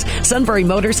cars, Sunbury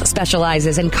Motors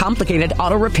specializes in complicated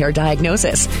auto repair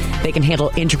diagnosis. They can handle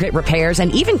intricate repairs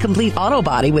and even complete auto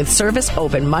body with service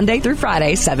open Monday through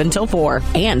Friday, 7 till 4.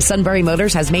 And Sunbury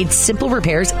Motors has made simple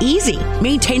repairs easy.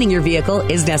 Maintaining your vehicle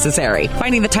is necessary.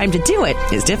 Finding the time to do it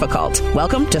is difficult.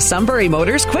 Welcome to Sunbury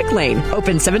Motors Quick Lane.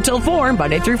 Open 7 till 4,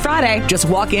 Monday through Friday. Just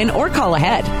walk in or call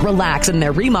ahead. Relax in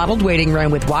their remodeled waiting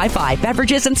room with Wi-Fi,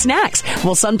 beverages, and snacks.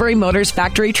 While Sunbury Motors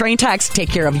factory trained techs take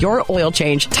care of your oil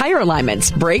change, tire alignments,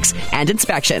 brakes, and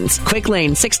inspections. Quick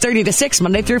Lane, 6:30 to 6,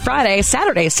 Monday through Friday,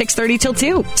 Saturday, 6:30 till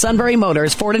 2. Sunbury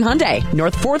Motors, Ford and Hyundai,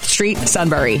 North 4th Street,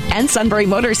 Sunbury. And Sunbury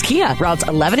Motors Kia, routes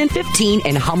 11 and 15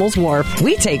 in Hummel's Wharf.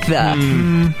 We take the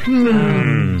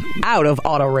out of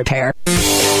auto repair.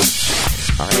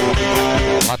 All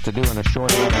right, a lot to do in a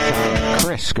short amount of time.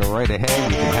 Chris, go right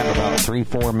ahead. You can have about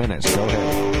 3-4 minutes. Go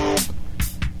ahead.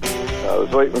 I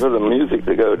was waiting for the music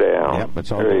to go down. Yep,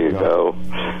 it's all there you go.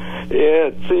 Yeah,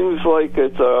 it seems like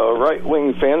it's a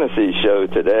right-wing fantasy show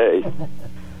today.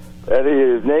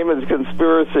 Eddie, name is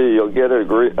conspiracy. You'll get an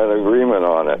agreement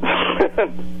on it.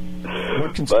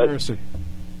 What conspiracy?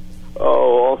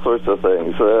 All sorts of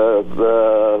things.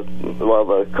 The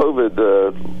COVID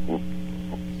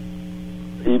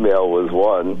email was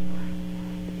one.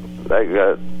 I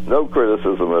got no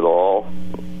criticism at all.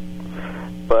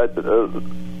 But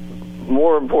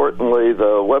more importantly, the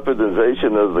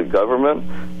weaponization of the government,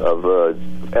 of the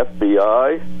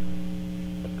FBI,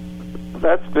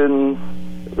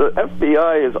 the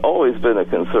FBI has always been a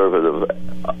conservative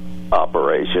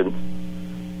operation.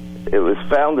 It was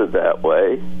founded that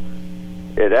way.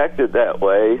 It acted that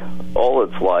way all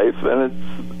its life, and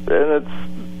it's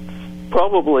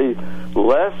probably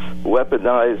less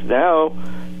weaponized now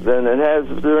than it has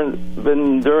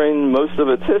been during most of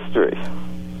its history.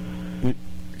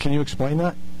 Can you explain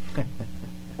that?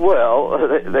 Well,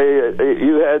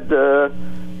 you had the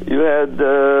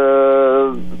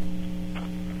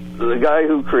guy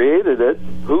who created it,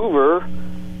 Hoover,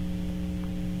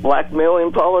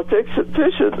 blackmailing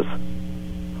politicians.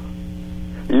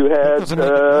 You had that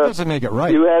doesn't make it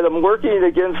right. You had him working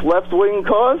against left-wing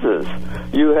causes.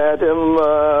 You had him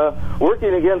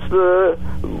working against the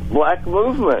black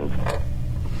movement.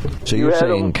 So you're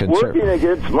saying working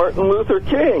against Martin Luther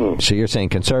King. So you're saying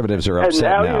conservatives are upset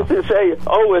now. And now you say,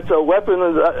 "Oh, it's a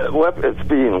it's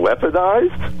being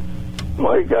weaponized."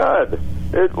 My God,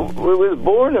 it was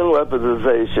born in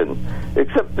weaponization.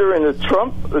 Except during the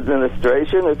Trump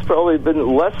administration, it's probably been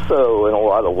less so in a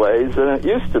lot of ways than it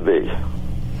used to be.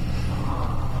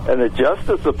 And the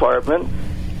Justice Department,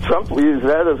 Trump used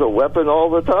that as a weapon all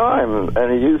the time,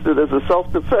 and he used it as a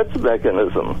self-defense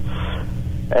mechanism.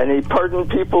 And he pardoned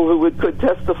people who could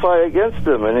testify against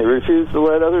him, and he refused to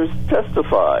let others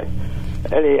testify.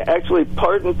 And he actually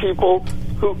pardoned people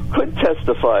who could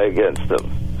testify against him.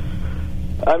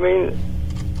 I mean,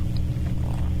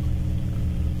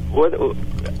 what?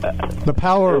 The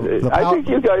power. I think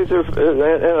you guys are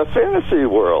in a fantasy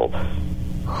world.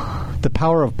 The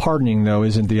power of pardoning, though,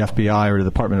 isn't the FBI or the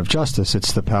Department of Justice.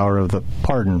 It's the power of the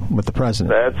pardon with the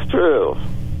president. That's true.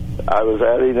 I was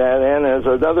adding that in as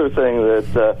another thing that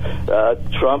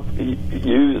Trump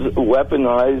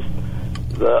weaponized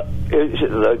the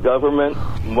government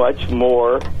much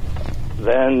more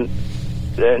than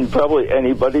probably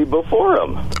anybody before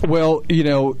him. Well, you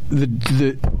know,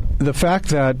 the fact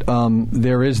that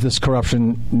there is this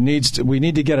corruption we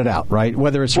need to get it out, right?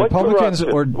 Whether it's Republicans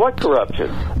or what corruption?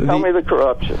 Tell me the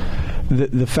corruption.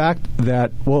 The fact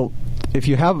that if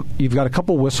you've got a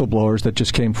couple whistleblowers that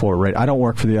just came forward, right? I don't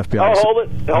work for the FBI. Oh, hold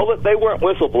it! They weren't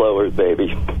whistleblowers,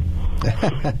 baby.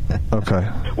 Okay.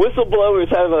 Whistleblowers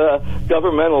have a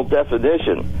governmental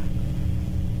definition,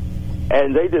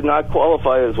 and they did not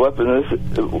qualify as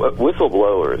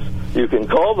whistleblowers. You can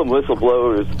call them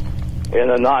whistleblowers in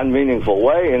a non-meaningful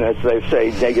way, and as they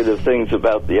say negative things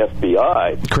about the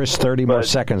FBI. Chris, 30 more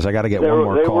seconds. I got to get one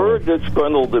more call. They were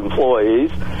disgruntled employees.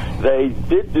 They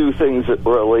did do things that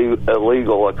were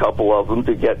illegal, a couple of them,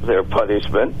 to get their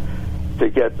punishment, to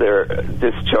get their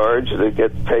discharge, to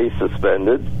get pay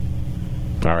suspended.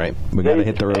 All right. We got to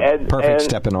hit the road. Perfect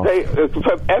stepping off.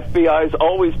 FBI's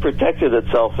always protected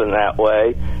itself in that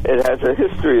way. It has a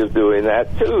history of doing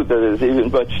that, too, that is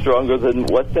even much stronger than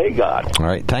what they got. All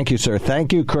right. Thank you, sir.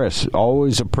 Thank you, Chris.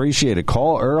 Always appreciate it.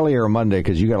 Call earlier Monday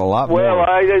because you got a lot more. Well,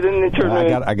 I didn't turn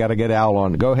I got to get Al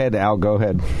on. Go ahead, Al. Go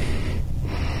ahead.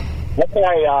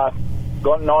 Okay,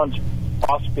 going on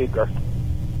off speaker.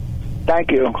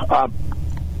 Thank you.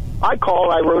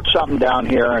 I wrote something down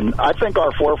here, and I think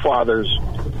our forefathers,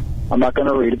 I'm not going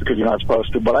to read it because you're not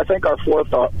supposed to, but I think our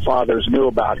forefathers knew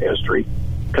about history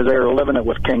because they were living it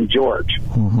with King George.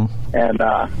 Mm-hmm. And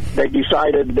they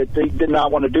decided that they did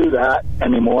not want to do that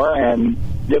anymore, and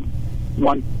they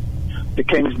want the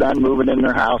king's men moving in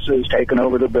their houses, taking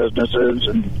over their businesses,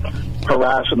 and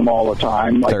harassing them all the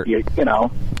time. 30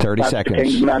 that's seconds. The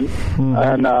king's men. Mm-hmm.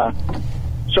 And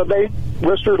so they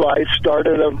risked their life,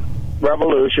 started a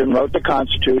revolution, wrote the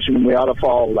Constitution, and we ought to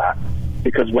follow that.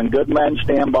 Because when good men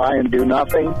stand by and do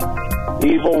nothing,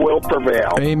 evil will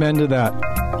prevail. Amen to that.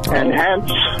 And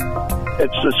hence,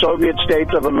 it's the Soviet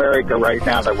states of America right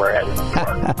now that we're heading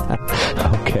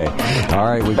for. Okay. All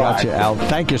right, we got you, Al.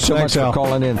 Thank you so much for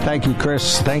calling in. Thank you,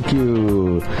 Chris. Thank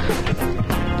you,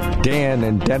 Dan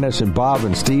and Dennis and Bob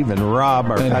and Steve and Rob.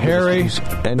 And Harry.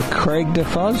 And Craig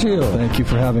DeFazio. Thank you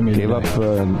for having me. Gave up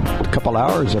a couple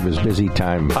hours of his busy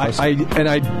time. I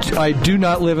do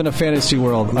not live in a fantasy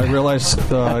world. I realize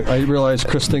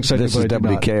Chris thinks I do. This is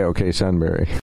WKOK Sunbury.